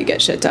that's how you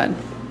get shit done.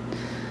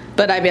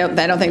 But I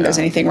don't think there's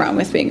anything wrong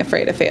with being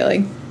afraid of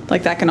failing.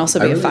 Like, that can also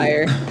be a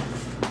fire.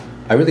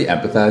 I really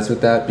empathize with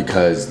that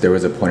because there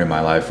was a point in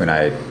my life when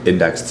I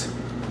indexed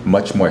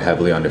much more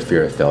heavily on the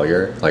fear of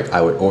failure. Like,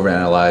 I would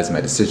overanalyze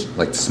my decision,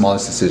 like the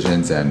smallest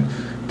decisions, and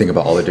think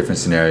about all the different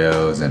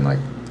scenarios, and like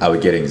I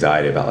would get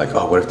anxiety about like,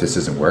 oh, what if this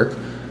doesn't work?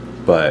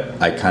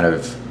 But I kind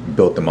of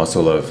built the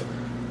muscle of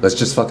let's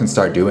just fucking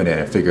start doing it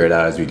and figure it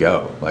out as we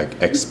go.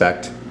 Like,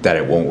 expect that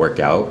it won't work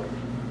out,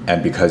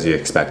 and because you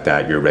expect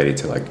that, you're ready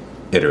to like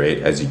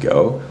iterate as you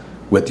go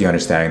with the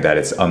understanding that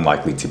it's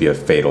unlikely to be a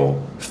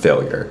fatal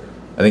failure.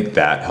 I think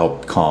that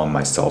helped calm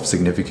myself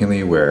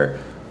significantly, where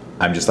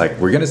I'm just like,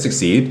 we're going to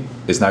succeed.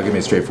 It's not going to be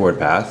a straightforward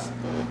path,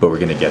 but we're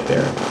going to get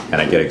there. And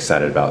I get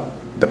excited about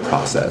the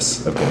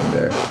process of getting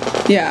there.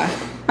 Yeah.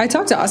 I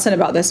talked to Austin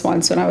about this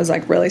once when I was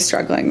like really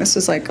struggling. This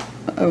was like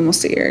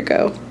almost a year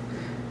ago.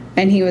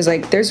 And he was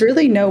like, there's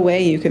really no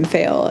way you can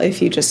fail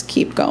if you just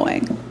keep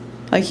going.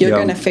 Like, you're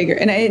going to figure,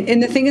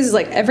 and the thing is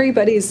like,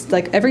 everybody's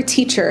like, every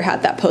teacher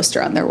had that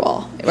poster on their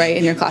wall, right,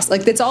 in your class.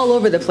 Like, it's all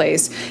over the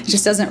place. It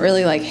just doesn't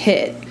really like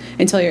hit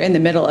until you're in the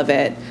middle of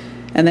it,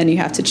 and then you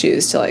have to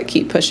choose to like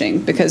keep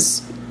pushing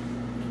because,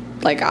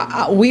 like,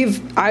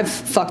 I've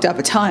fucked up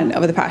a ton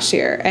over the past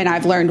year, and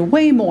I've learned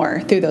way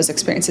more through those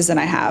experiences than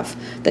I have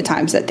the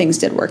times that things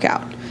did work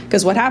out.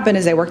 Because what happened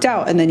is they worked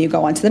out, and then you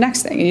go on to the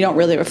next thing, and you don't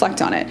really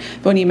reflect on it.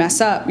 But when you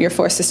mess up, you're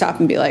forced to stop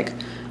and be like,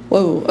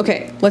 whoa,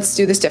 okay, let's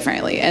do this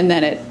differently, and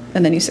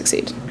then you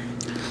succeed.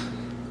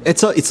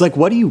 It's like,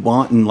 what do you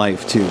want in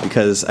life too?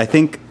 Because I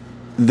think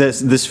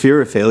this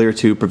fear of failure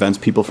too prevents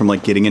people from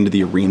like getting into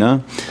the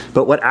arena.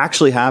 But what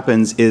actually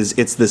happens is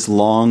it's this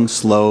long,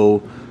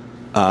 slow,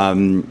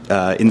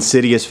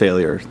 insidious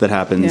failure that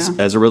happens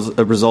as a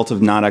result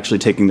of not actually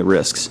taking the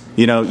risks.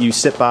 You know, you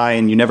sit by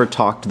and you never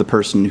talk to the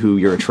person who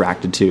you're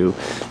attracted to.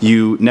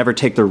 You never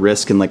take the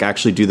risk and like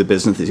actually do the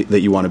business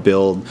that you want to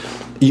build.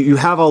 You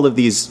have all of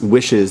these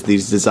wishes,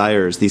 these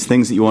desires, these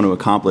things that you want to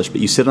accomplish,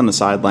 but you sit on the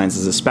sidelines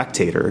as a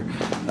spectator.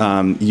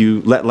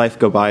 You let life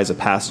go by as a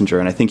passenger,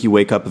 and I think you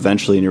wake up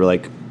eventually and you're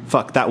like,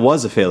 fuck, that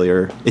was a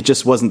failure. It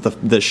just wasn't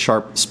the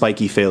sharp,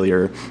 spiky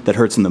failure that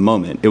hurts in the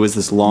moment. It was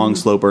this long,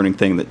 slow-burning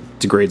thing that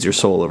degrades your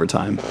soul over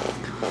time.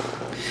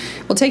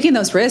 Well, taking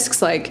those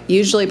risks, like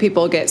usually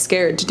people get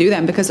scared to do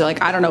them because they're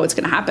like, I don't know what's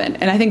going to happen.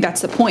 And I think that's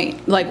the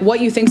point. Like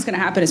what you think is going to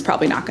happen is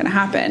probably not going to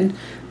happen.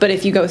 But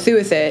if you go through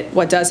with it,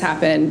 what does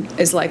happen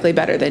is likely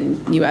better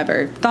than you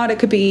ever thought it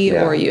could be,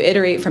 or you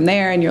iterate from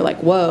there and you're like,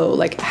 whoa,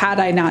 like had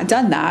I not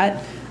done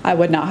that, I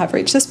would not have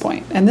reached this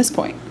point and this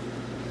point.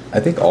 I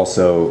think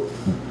also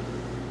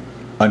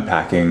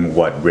unpacking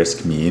what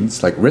risk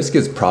means, like risk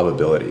is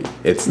probability.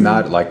 It's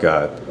not like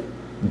a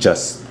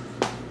just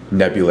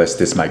nebulous,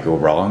 this might go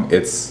wrong.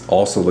 It's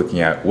also looking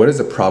at what is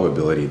the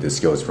probability this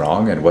goes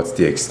wrong and what's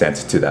the extent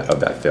to that of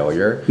that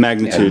failure.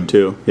 Magnitude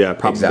too. Yeah,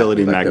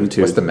 probability, exactly, like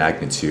magnitude. What's the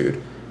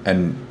magnitude?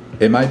 And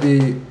it might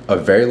be a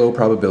very low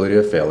probability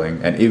of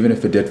failing, and even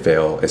if it did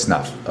fail, it's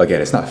not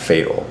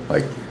fatal.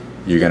 Like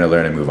you're gonna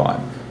learn and move on.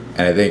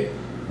 And I think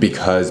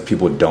because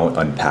people don't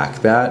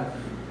unpack that,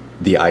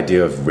 the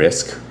idea of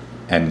risk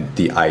and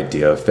the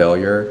idea of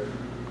failure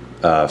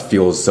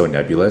feels so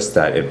nebulous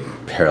that it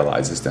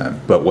paralyzes them.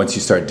 But once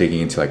you start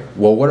digging into like,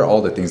 well, what are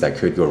all the things that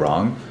could go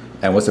wrong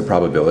and what's the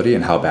probability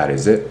and how bad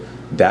is it,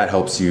 that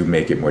helps you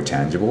make it more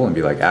tangible and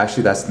be like,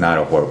 actually, that's not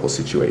a horrible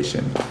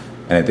situation.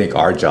 And I think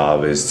our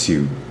job is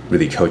to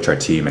really coach our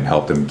team and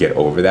help them get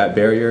over that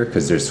barrier,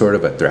 because there's sort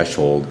of a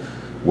threshold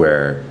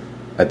where,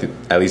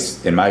 at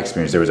least in my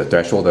experience, there was a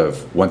threshold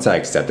of once I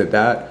accepted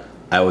that,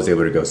 I was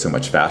able to go so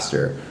much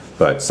faster.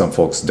 But some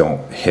folks don't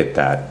hit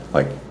that,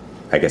 like,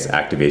 I guess,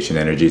 activation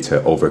energy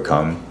to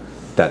overcome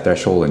that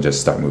threshold and just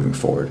start moving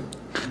forward.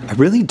 I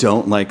really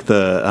don't like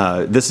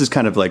the, this is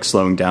kind of like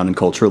slowing down in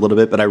culture a little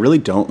bit, but I really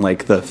don't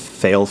like the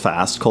fail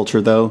fast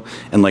culture though.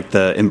 And like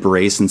the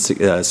embrace and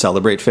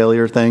celebrate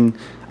failure thing.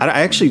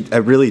 I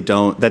really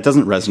don't, that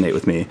doesn't resonate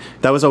with me.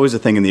 That was always a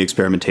thing in the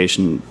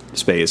experimentation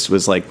space,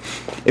 was like,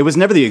 it was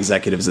never the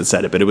executives that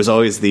said it, but it was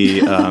always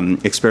the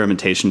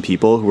experimentation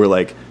people who were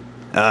like,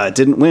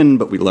 didn't win,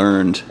 but we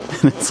learned.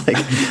 And it's like,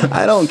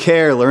 I don't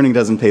care. Learning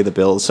doesn't pay the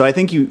bills. So I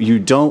think you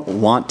don't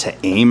want to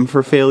aim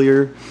for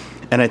failure.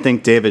 And I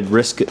think, David,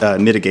 risk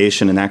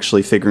mitigation and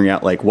actually figuring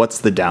out, like,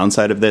 what's the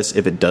downside of this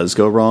if it does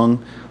go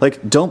wrong.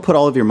 Like, don't put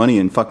all of your money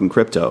in fucking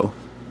crypto.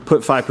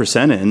 Put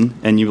 5% in,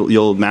 and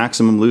you'll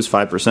maximum lose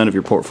 5% of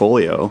your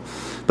portfolio.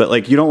 But,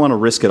 like, you don't want to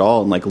risk it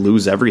all and, like,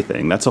 lose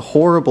everything. That's a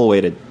horrible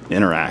way to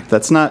interact.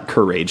 That's not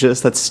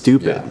courageous. That's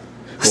stupid. Yeah.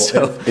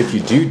 Well, if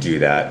you do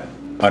that,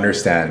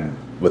 understand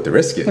what the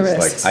risk is.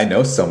 Like, I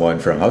know someone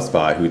from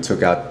HubSpot who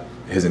took out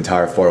his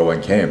entire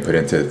 401k and put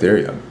it into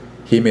Ethereum.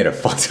 He made a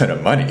fuck ton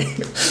of money.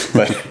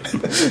 But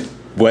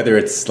whether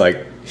it's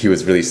like he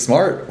was really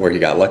smart or he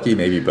got lucky,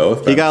 maybe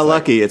both. He got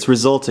lucky. Like, it's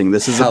resulting.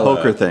 This is a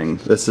poker thing.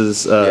 This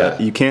is,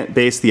 you can't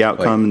base the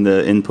outcome and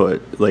the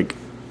input. Like,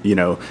 you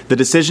know, the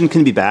decision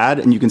can be bad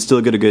and you can still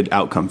get a good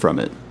outcome from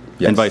it.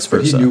 Yes, and vice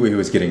versa. But he knew what he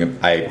was getting.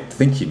 I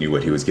think he knew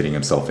what he was getting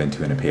himself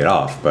into and it paid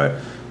off.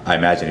 But I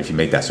imagine if you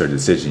make that sort of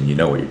decision,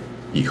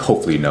 you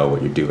hopefully know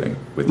what you're doing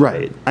with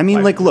right. I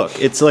mean, like, look,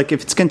 it's like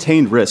if it's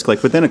contained risk,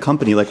 like within a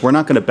company, like we're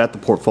not going to bet the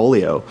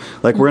portfolio,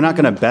 like we're not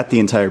going to bet the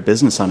entire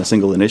business on a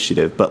single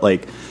initiative, but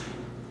like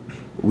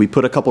we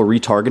put a couple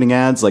retargeting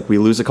ads, like we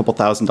lose a couple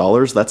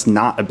 $1,000s. That's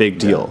not a big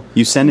deal. Yeah.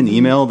 You send an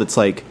email that's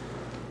like,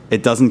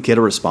 it doesn't get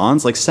a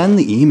response, like send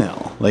the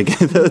email. Like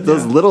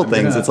those little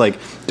things. It's like,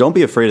 don't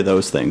be afraid of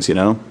those things, you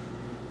know?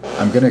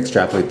 I'm going to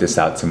extrapolate this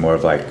out to more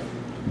of like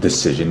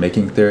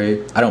decision-making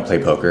theory. I don't play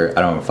poker.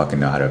 I don't fucking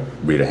know how to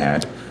read a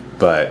hand.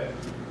 But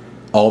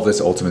all of this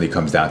ultimately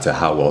comes down to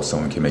how well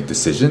someone can make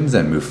decisions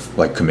and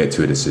commit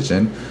to a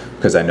decision.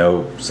 Because I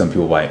know some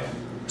people might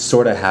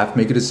sort of half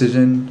make a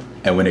decision,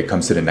 and when it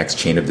comes to the next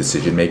chain of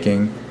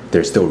decision-making,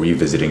 they're still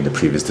revisiting the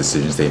previous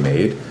decisions they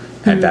made.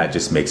 And that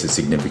just makes it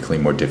significantly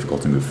more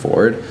difficult to move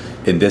forward.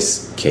 In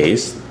this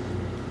case,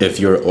 if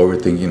you're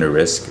overthinking the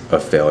risk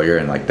of failure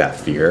and like that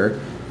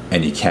fear,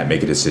 and you can't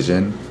make a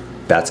decision,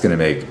 that's going to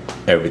make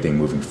everything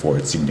moving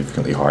forward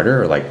significantly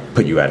harder, or like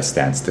put you at a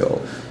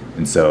standstill.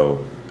 And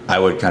so I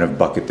would kind of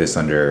bucket this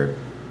under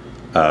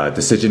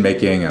decision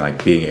making and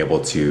like being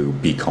able to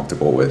be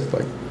comfortable with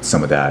like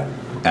some of that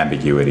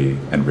ambiguity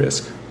and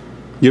risk.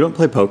 You don't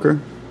play poker?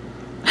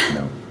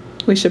 No.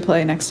 We should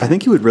play next time. I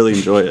think you would really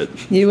enjoy it.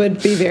 You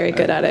would be very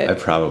good at it. I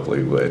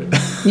probably would.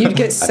 You'd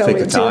get so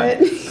into it.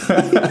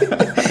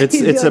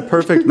 It's a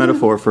perfect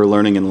metaphor for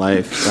learning in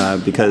life,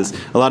 because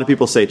a lot of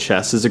people say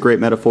chess is a great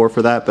metaphor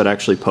for that, but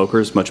actually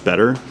poker is much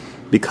better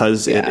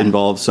because it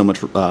involves so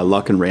much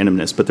luck and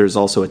randomness. But there's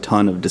also a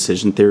ton of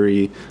decision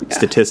theory,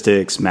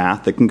 statistics,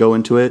 math that can go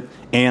into it,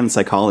 and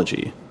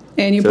psychology.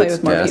 And you play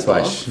with more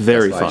people.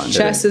 Very fun.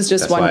 Chess is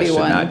just 1v1. I should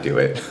not do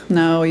it.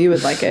 No, you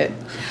would like it.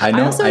 I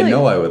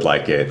know I would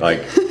like it.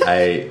 Like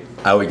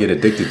I would get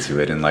addicted to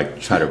it and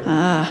like try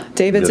to.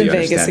 David's really in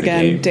Vegas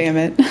again. Damn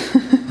it.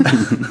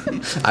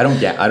 I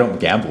don't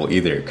gamble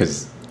either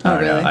because I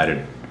don't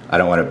know. I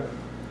don't want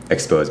to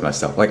expose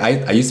myself. Like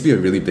I used to be a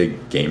really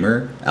big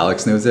gamer.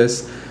 Alex knows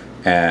this.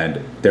 And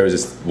there was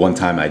this one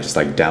time I just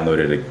like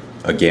downloaded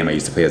a game I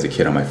used to play as a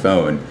kid on my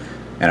phone,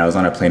 and I was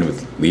on a plane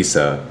with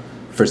Lisa.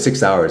 For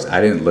 6 hours, I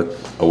didn't look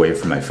away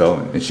from my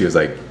phone. And she was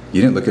like, you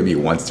didn't look at me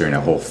once during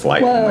a whole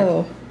flight. Whoa. I'm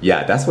like,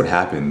 yeah, that's what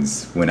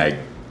happens when I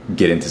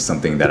get into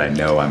something that I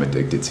know I'm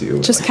addicted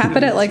to. Just cap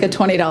it at like a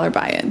 $20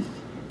 buy-in.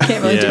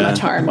 Can't really do much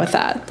harm with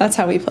that. That's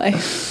how we play.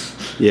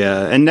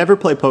 Yeah, and never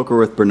play poker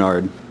with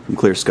Bernard from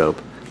ClearScope.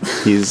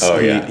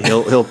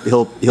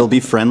 He'll be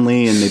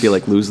friendly and maybe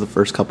like lose the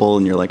first couple,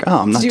 and you're like, oh,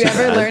 I'm not. Did you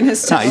ever learn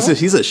his tell? No,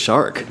 he's a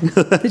shark.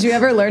 Did you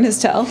ever learn his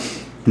tell?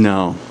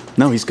 No,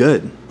 he's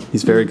good.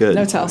 He's very good.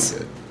 No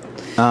tells.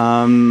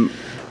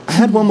 I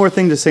had one more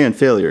thing to say on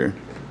failure.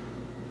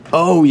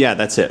 Oh yeah,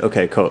 that's it.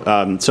 Okay, cool.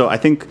 So I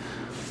think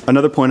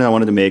another point I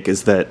wanted to make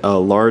is that a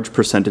large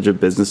percentage of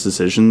business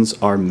decisions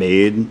are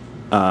made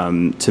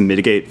to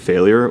mitigate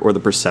failure or the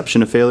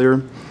perception of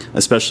failure,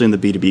 especially in the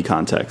B2B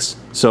context.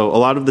 So a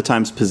lot of the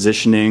times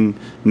positioning,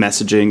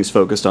 messaging is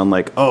focused on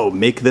like, oh,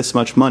 make this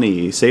much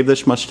money, save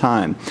this much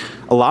time.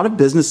 A lot of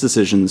business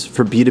decisions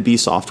for B2B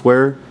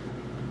software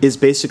is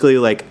basically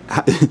like,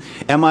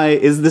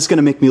 is this going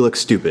to make me look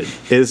stupid?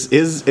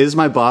 Is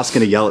my boss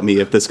going to yell at me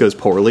if this goes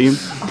poorly?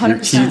 100%. Your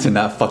key to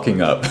not fucking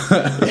up.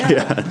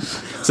 Yeah.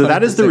 So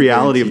that is the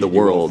reality of the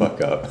world.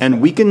 And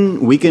we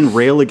can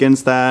rail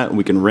against that,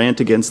 we can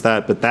rant against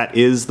that, but that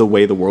is the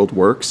way the world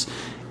works,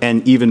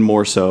 and even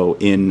more so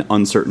in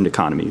uncertain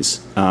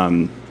economies.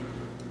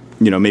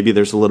 Maybe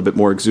there's a little bit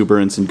more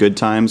exuberance in good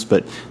times,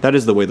 but that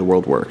is the way the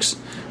world works.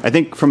 I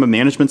think from a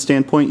management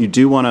standpoint, you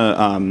do want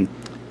to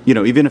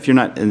even if you're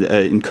not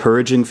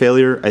encouraging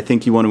failure, I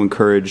think you want to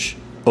encourage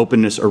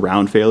openness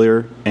around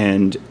failure,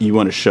 and you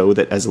want to show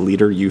that as a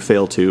leader you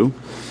fail too.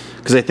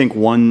 Because I think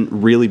one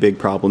really big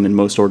problem in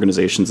most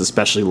organizations,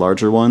 especially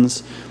larger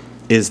ones,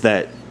 is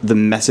that the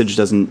message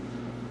doesn't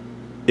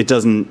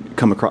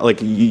come across.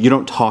 Like, you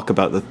don't talk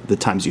about the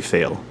times you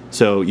fail.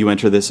 So you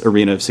enter this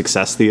arena of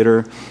success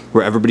theater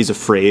where everybody's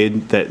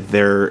afraid that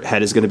their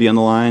head is going to be on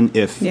the line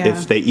if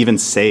they even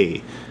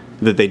say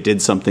that they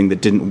did something that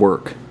didn't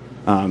work.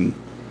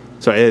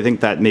 So I think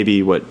that may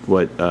be what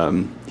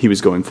he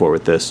was going for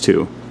with this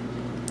too.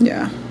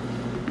 Yeah.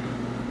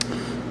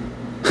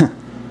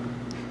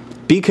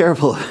 Be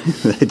careful.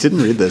 I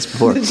didn't read this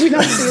before. Did you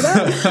not see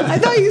that? I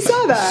thought you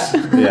saw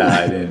that. Yeah,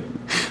 I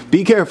didn't.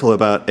 Be careful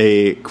about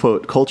a,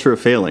 quote, culture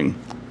of failing.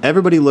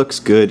 Everybody looks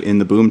good in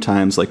the boom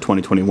times like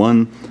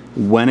 2021.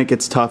 When it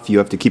gets tough, you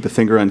have to keep a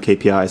finger on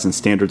KPIs and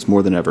standards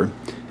more than ever.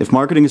 If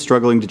marketing is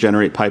struggling to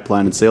generate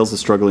pipeline and sales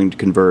is struggling to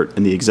convert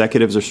and the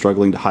executives are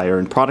struggling to hire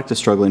and product is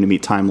struggling to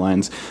meet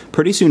timelines,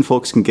 pretty soon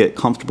folks can get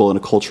comfortable in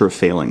a culture of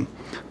failing.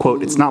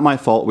 Quote, it's not my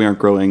fault we aren't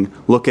growing.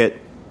 Look at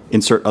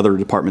insert other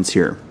departments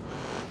here.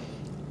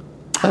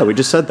 Oh, we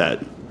just said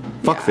that.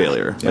 Fuck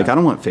failure. Yeah. Like, I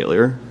don't want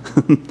failure.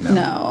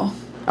 No.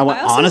 I want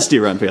honesty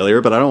around failure,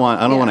 but I don't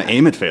want to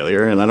aim at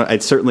failure, and I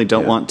certainly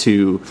don't want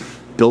to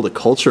build a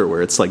culture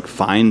where it's like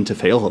fine to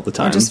fail all the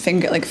time. Or just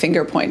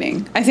finger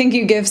pointing. I think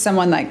you give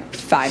someone like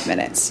 5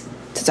 minutes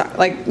to talk.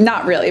 Like,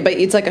 not really, but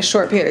it's like a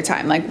short period of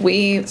time. Like,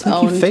 you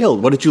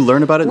failed. What did you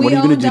learn about it? What are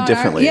you going to do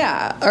differently?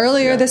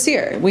 Earlier this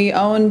year, we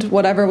owned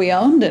whatever we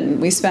owned,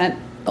 and we spent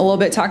a little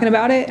bit talking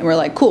about it, and we're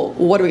like, cool,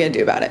 what are we going to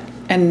do about it?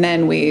 And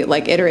then we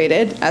like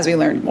iterated as we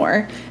learned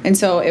more. And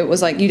so it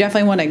was like, you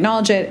definitely want to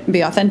acknowledge it and be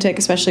authentic,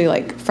 especially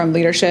like from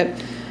leadership.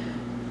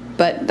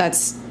 But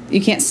you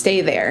can't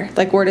stay there.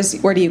 Like, where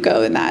do you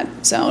go in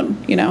that zone,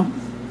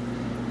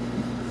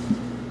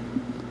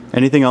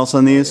 Anything else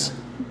on these?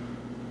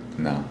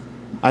 No.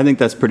 I think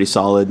that's pretty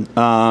solid.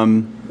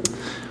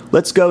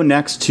 Let's go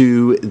next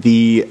to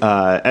the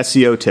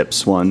SEO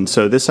tips one.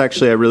 So this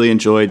actually I really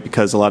enjoyed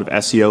because a lot of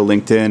SEO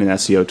LinkedIn and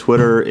SEO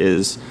Twitter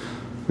is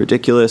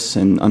ridiculous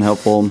and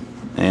unhelpful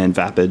and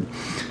vapid.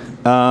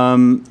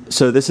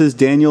 So this is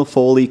Daniel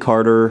Foley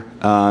Carter,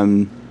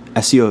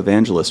 SEO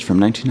evangelist from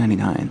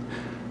 1999.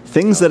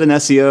 Things that an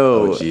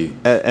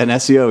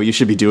SEO you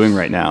should be doing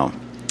right now.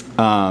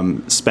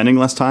 Spending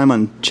less time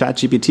on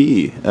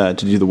ChatGPT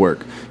to do the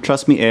work.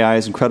 Trust me, AI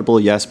is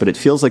incredible, yes, but it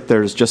feels like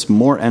there's just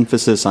more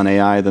emphasis on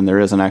AI than there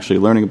is on actually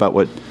learning about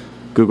what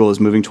Google is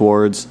moving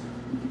towards.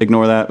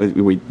 Ignore that.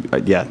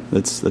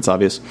 That's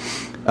obvious.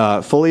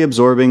 Fully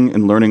absorbing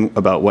and learning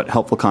about what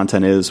helpful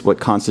content is, what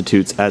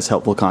constitutes as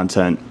helpful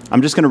content.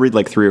 I'm just going to read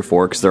like 3 or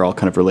 4 because they're all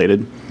kind of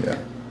related. Yeah.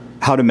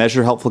 How to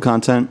measure helpful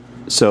content.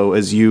 So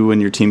as you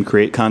and your team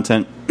create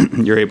content,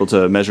 you're able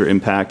to measure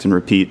impact and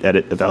repeat,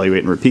 edit, evaluate,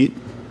 and repeat.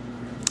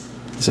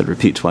 I said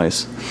repeat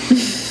twice.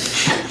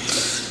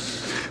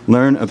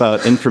 Learn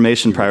about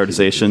information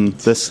prioritization.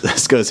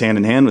 This goes hand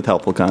in hand with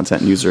helpful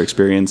content and user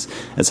experience.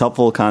 As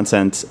helpful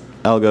content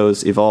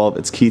algos evolve,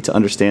 it's key to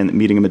understand that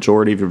meeting a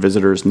majority of your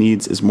visitors'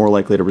 needs is more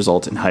likely to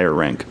result in higher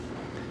rank.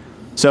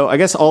 So I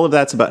guess all of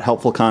that's about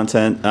helpful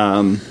content.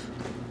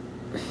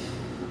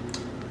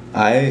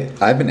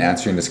 I've been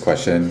answering this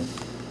question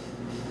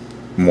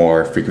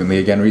more frequently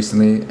again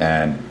recently,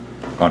 and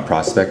on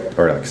prospect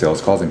or like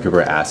sales calls, and people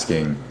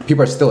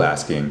are still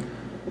asking,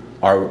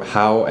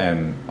 how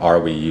and are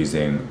we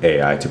using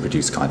AI to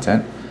produce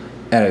content?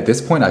 And at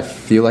this point, I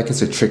feel like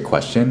it's a trick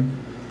question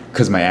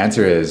because my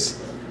answer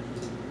is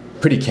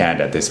pretty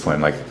canned at this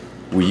point. Like,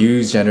 we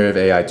use generative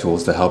AI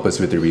tools to help us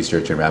with the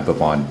research and ramp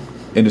up on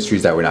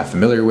industries that we're not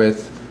familiar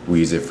with. we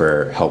use it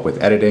for help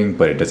with editing,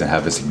 but it doesn't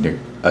have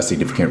a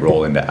significant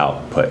role in the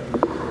output.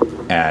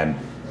 And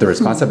the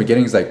response I've been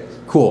getting is like,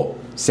 cool,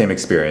 same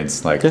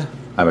experience. Like, yeah.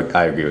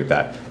 I agree with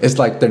that. It's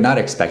like they're not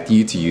expecting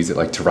you to use it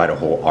like to write a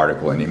whole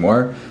article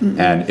anymore. Mm-hmm.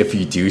 And if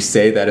you do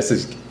say that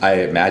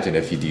I imagine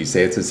if you do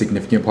say it's a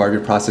significant part of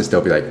your process, they'll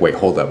be like, wait,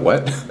 hold up,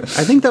 what?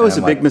 I think that was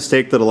a big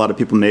mistake that a lot of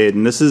people made.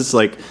 And this is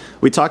like,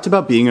 we talked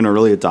about being an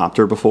early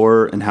adopter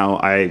before and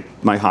how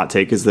my hot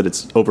take is that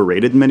it's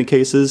overrated in many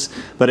cases.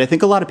 But I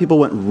think a lot of people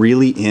went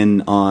really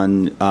in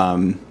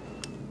on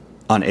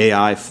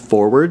AI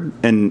forward,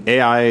 and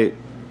AI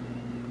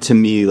to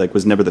me like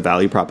was never the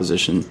value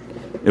proposition.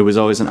 It was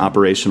always an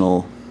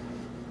operational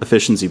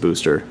efficiency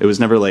booster. It was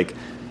never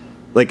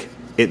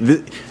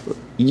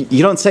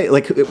you don't say,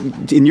 like,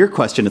 in your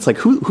question, it's like,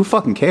 who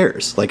fucking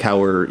cares, like, how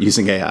we're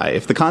using AI?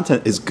 If the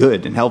content is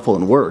good and helpful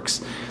and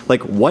works,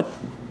 like, what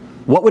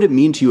would it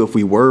mean to you if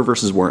we were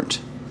versus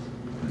weren't?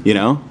 You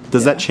know?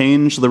 Does that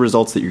change the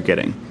results that you're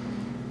getting?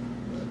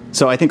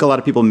 So I think a lot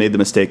of people made the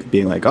mistake of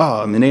being like,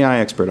 oh, I'm an AI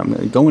expert,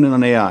 I'm going in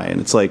on AI.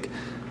 And it's like,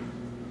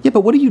 yeah,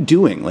 but what are you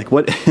doing? Like,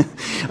 what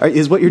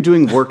is what you're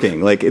doing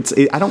working? Like,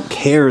 I don't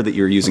care that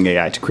you're using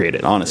AI to create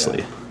it,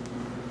 honestly. Yeah.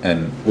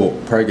 And we'll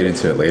probably get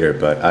into it later,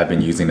 but I've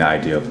been using the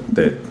idea of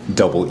the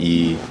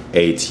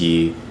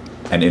EEAT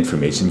and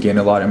information gain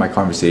a lot in my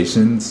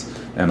conversations.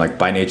 And like,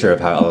 by nature of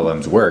how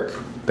LLMs work,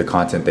 the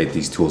content that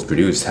these tools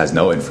produce has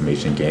no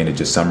information gain. It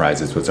just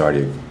summarizes what's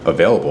already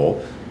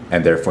available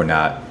and therefore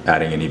not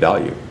adding any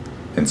value.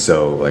 And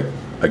so, like,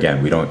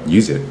 again, we don't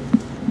use it.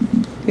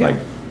 Yeah. Like,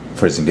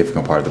 for a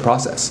significant part of the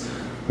process.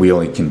 We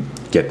only can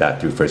get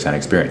that through first-hand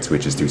experience,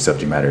 which is through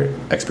subject matter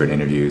expert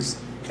interviews.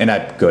 And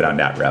I go down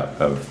that route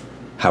of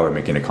how we're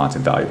making the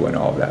content valuable and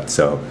all of that.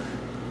 So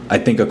I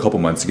think a couple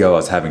months ago I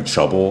was having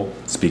trouble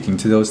speaking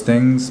to those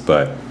things,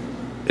 but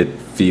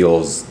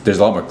there's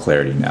a lot more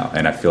clarity now.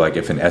 And I feel like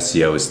if an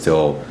SEO is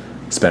still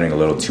spending a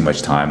little too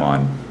much time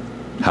on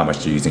how much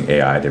they're using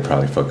AI, they're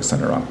probably focused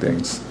on the wrong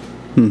things.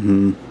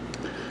 Mm-hmm.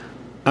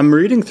 I'm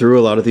reading through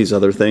a lot of these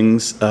other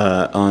things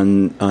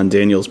on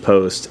Daniel's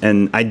post,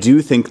 and I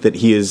do think that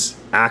he is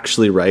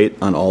actually right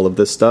on all of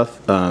this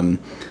stuff.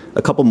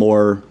 A couple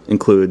more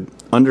include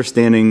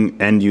understanding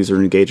end user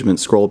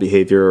engagement, scroll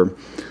behavior,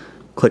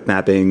 click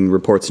mapping,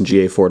 reports in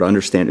GA4 to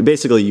understand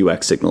basically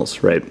UX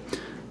signals, right?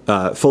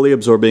 Fully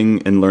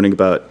absorbing and learning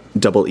about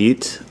double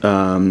EAT.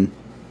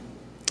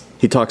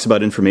 He talks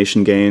about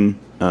information gain,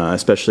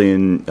 especially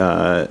in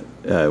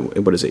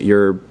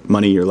your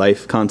money, your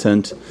life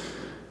content.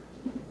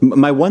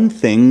 My one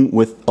thing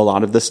with a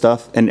lot of this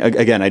stuff, and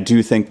again, I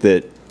do think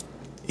that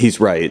he's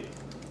right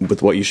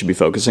with what you should be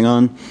focusing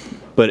on,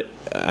 but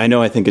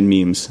I think in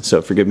memes,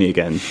 so forgive me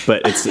again,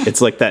 but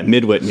it's like that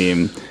midwit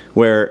meme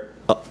where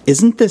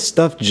isn't this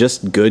stuff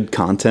just good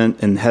content,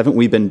 and haven't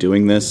we been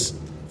doing this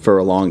for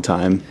a long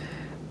time?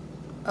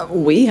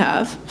 We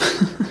have.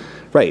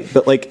 Right,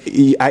 but like,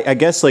 I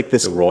guess like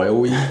this... The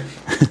royal we?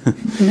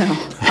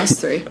 No, us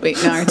three.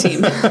 Wait, no, our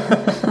team.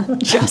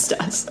 Just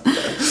us.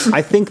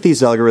 I think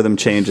these algorithm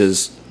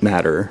changes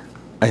matter.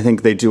 I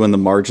think they do in the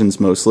margins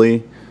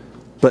mostly,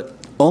 but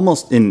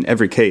almost in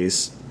every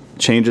case,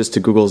 changes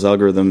to Google's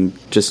algorithm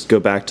just go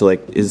back to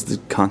like, is the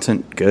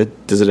content good?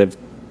 Does it have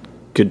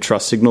good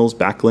trust signals,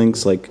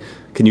 backlinks? Like,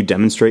 can you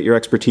demonstrate your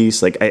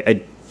expertise? Like,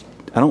 I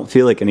don't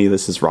feel like any of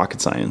this is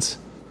rocket science.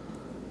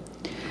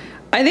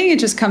 I think it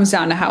just comes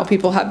down to how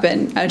people have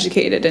been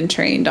educated and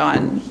trained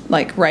on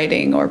like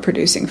writing or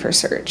producing for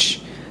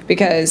search.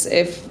 Because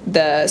if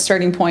the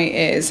starting point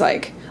is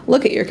like,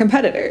 look at your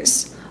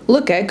competitors,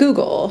 look at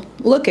Google,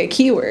 look at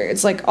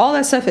keywords, like all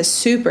that stuff is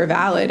super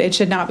valid. It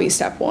should not be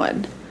step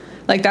one.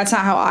 Like, that's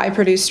not how I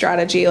produce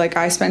strategy. Like,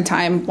 I spend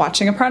time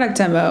watching a product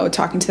demo,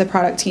 talking to the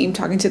product team,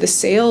 talking to the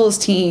sales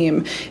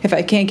team. If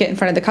I can't get in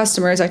front of the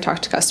customers, I talk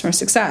to customer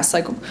success.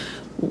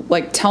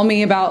 Like tell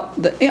me about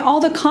all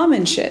the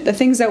common shit, the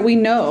things that we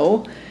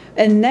know,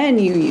 and then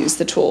you use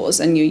the tools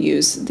and you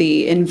use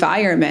the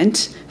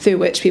environment through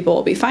which people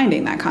will be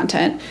finding that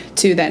content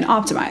to then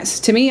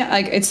optimize. To me,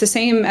 like, it's the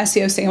same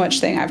SEO sandwich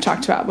thing I've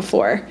talked about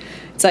before.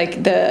 It's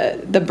like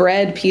the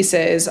bread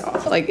pieces,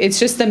 like, it's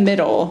just the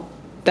middle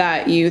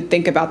that you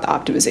think about the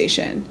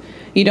optimization.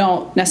 You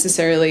don't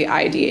necessarily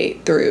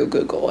ideate through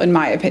Google, in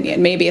my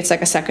opinion. Maybe it's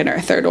like a second or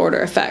a third order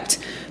effect,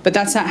 but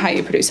that's not how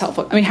you produce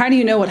helpful. I mean, how do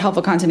you know what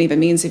helpful content even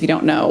means if you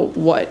don't know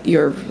what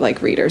your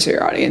like readers or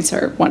your audience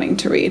are wanting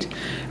to read,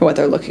 or what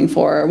they're looking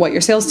for, or what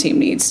your sales team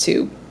needs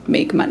to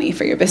make money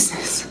for your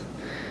business?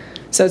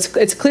 So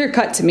it's clear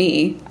cut to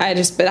me.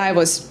 But I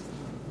was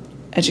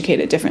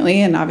educated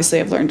differently, and obviously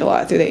I've learned a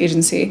lot through the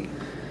agency.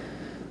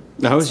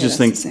 I always just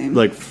think,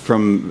 like,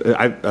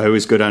 I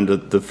always go down to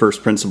the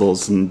first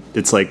principles, and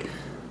it's like,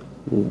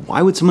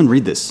 why would someone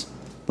read this?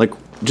 Like,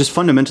 just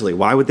fundamentally,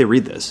 why would they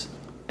read this?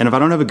 And if I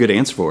don't have a good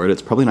answer for it,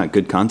 it's probably not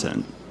good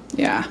content.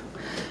 Yeah.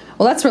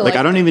 Well, that's where, like,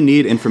 I don't even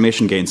need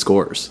information gain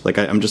scores. Like,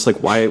 I'm just like,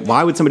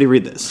 why would somebody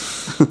read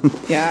this?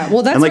 Yeah.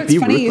 Well, that's what's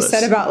funny you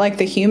said about, like,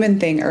 the human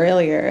thing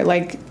earlier.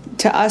 Like,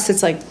 to us,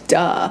 it's like,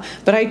 duh.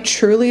 But I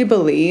truly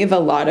believe a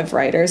lot of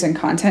writers and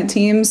content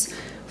teams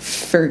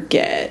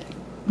forget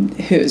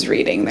who's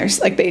reading. There's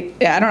like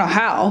I don't know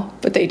how,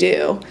 but they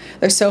do.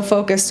 They're so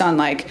focused on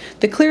like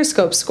the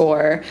ClearScope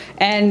score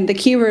and the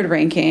keyword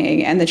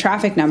ranking and the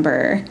traffic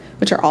number,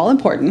 which are all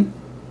important.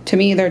 To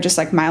me, they're just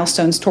like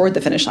milestones toward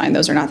the finish line.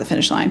 Those are not the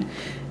finish line.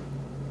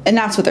 And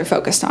that's what they're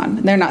focused on.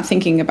 They're not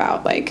thinking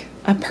about like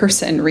a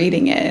person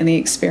reading it and the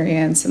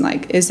experience and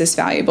like, is this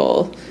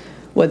valuable?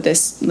 Would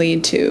this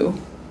lead to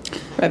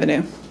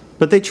revenue?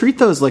 But they treat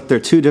those like they're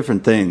two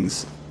different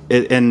things.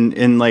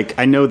 And like,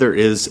 I know there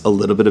is a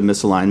little bit of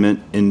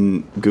misalignment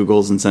in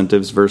Google's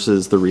incentives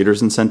versus the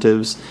reader's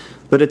incentives,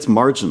 but it's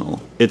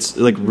marginal. It's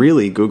like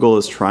really Google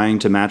is trying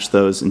to match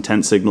those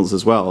intent signals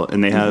as well.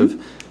 And they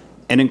have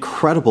an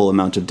incredible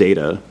amount of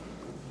data,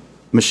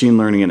 machine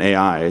learning and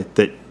AI,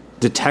 that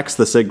detects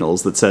the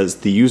signals that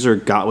says the user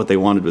got what they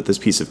wanted with this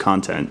piece of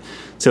content.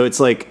 So it's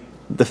like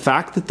the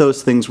fact that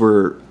those things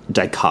were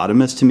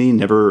dichotomous to me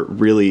never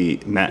really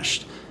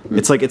meshed.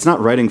 It's like it's not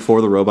writing for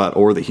the robot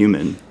or the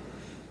human.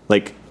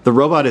 Like, the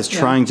robot is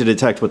trying to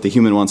detect what the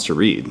human wants to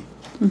read.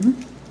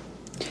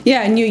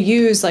 Yeah, and you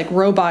use, like,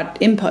 robot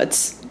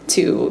inputs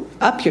to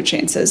up your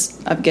chances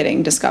of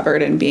getting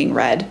discovered and being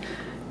read.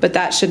 But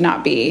that should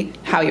not be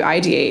how you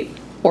ideate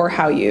or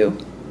how you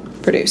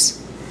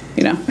produce,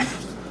 you know?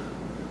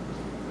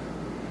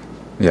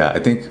 Yeah, I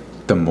think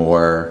the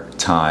more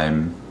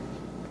time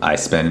I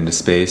spend in the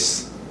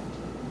space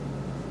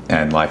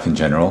and life in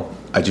general,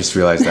 I just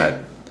realize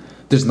that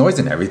there's noise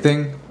in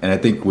everything, and I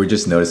think we're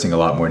just noticing a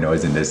lot more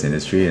noise in this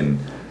industry. And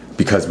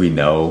because we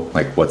know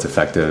like what's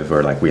effective,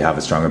 or like we have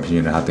a strong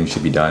opinion on how things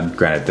should be done.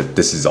 Granted that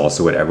this is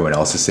also what everyone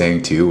else is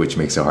saying too, which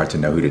makes it hard to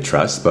know who to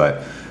trust.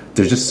 But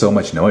there's just so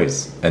much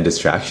noise and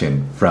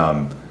distraction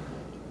from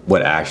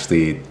what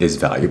actually is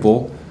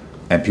valuable,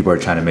 and people are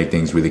trying to make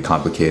things really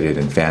complicated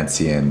and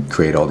fancy and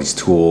create all these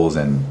tools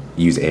and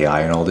use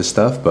AI and all this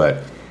stuff.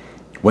 But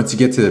once you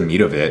get to the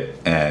meat of it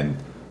and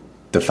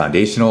the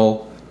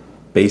foundational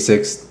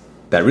basics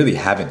that really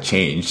haven't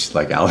changed,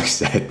 like Alex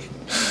said,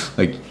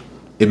 like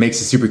it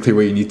makes it super clear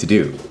what you need to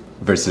do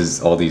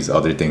versus all these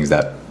other things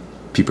that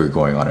people are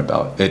going on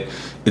about.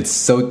 It's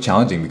so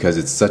challenging because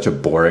it's such a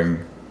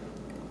boring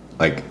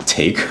like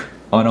take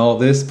on all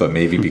this, but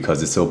maybe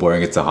because it's so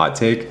boring, it's a hot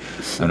take.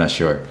 I'm not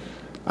sure.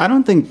 I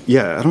don't think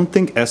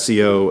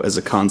SEO as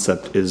a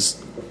concept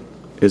is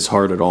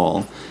hard at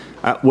all.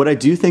 What I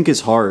do think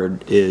is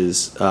hard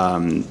is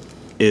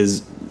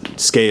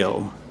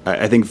scale.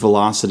 I think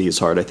velocity is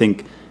hard. I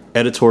think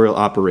editorial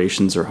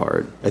operations are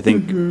hard. I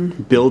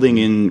think building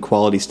in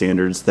quality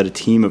standards that a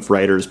team of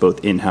writers,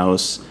 both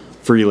in-house,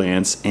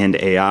 freelance, and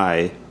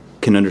AI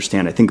can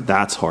understand, I think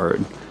that's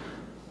hard.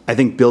 I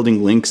think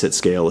building links at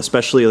scale,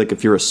 especially like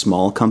if you're a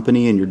small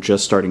company and you're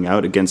just starting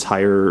out against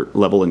higher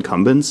level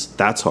incumbents,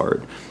 that's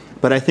hard.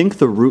 But I think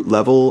the root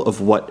level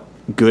of what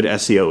good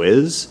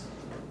SEO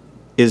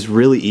is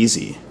really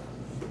easy.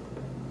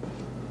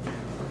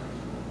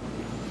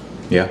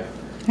 Yeah.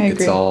 I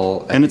agree.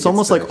 It's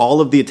almost like all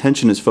of the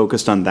attention is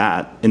focused on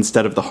that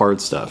instead of the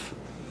hard stuff.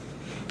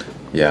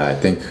 Yeah,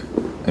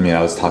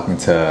 I was talking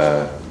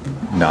to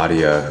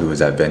Nadia, who was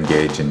at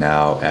Bengage and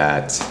now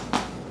at,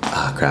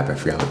 I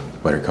forgot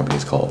what her company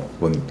is called.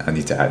 Well, I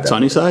need to add that.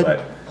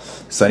 Sunnyside?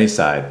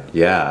 Sunnyside,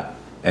 yeah.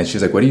 And she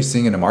was like, what are you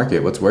seeing in the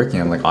market? What's working?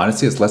 I'm like,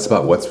 honestly, it's less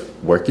about what's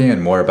working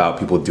and more about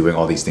people doing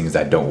all these things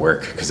that don't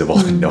work because of all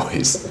the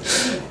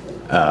noise.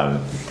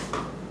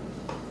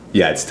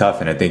 Yeah, it's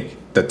tough. And I think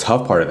the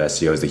tough part of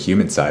SEO is the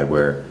human side,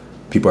 where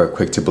people are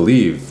quick to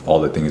believe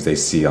all the things they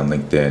see on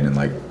LinkedIn, and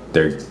like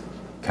they're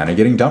kind of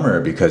getting dumber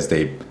because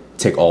they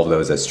take all of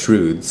those as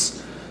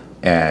truths.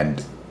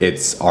 And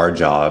it's our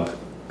job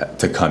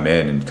to come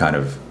in and kind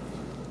of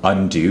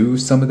undo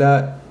some of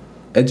that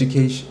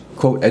education,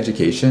 quote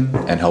education,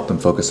 and help them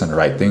focus on the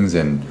right things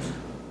and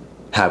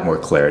have more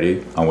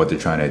clarity on what they're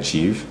trying to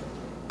achieve.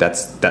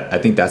 I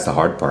think that's the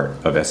hard part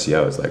of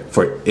SEO, is like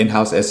for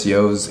in-house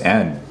SEOs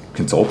and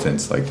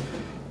consultants, like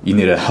you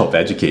need to help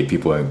educate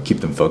people and keep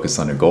them focused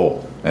on a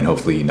goal, and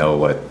hopefully you know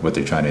what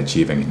they're trying to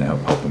achieve and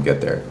help them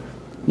get there.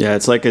 Yeah,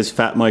 it's like as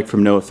Fat Mike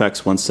from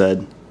NoFX once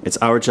said, it's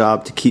our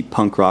job to keep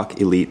punk rock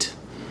elite.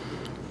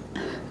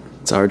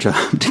 It's our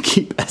job to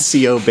keep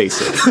SEO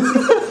basic.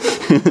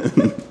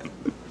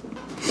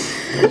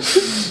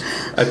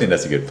 I think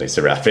that's a good place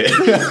to wrap it.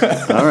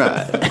 All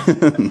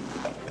right.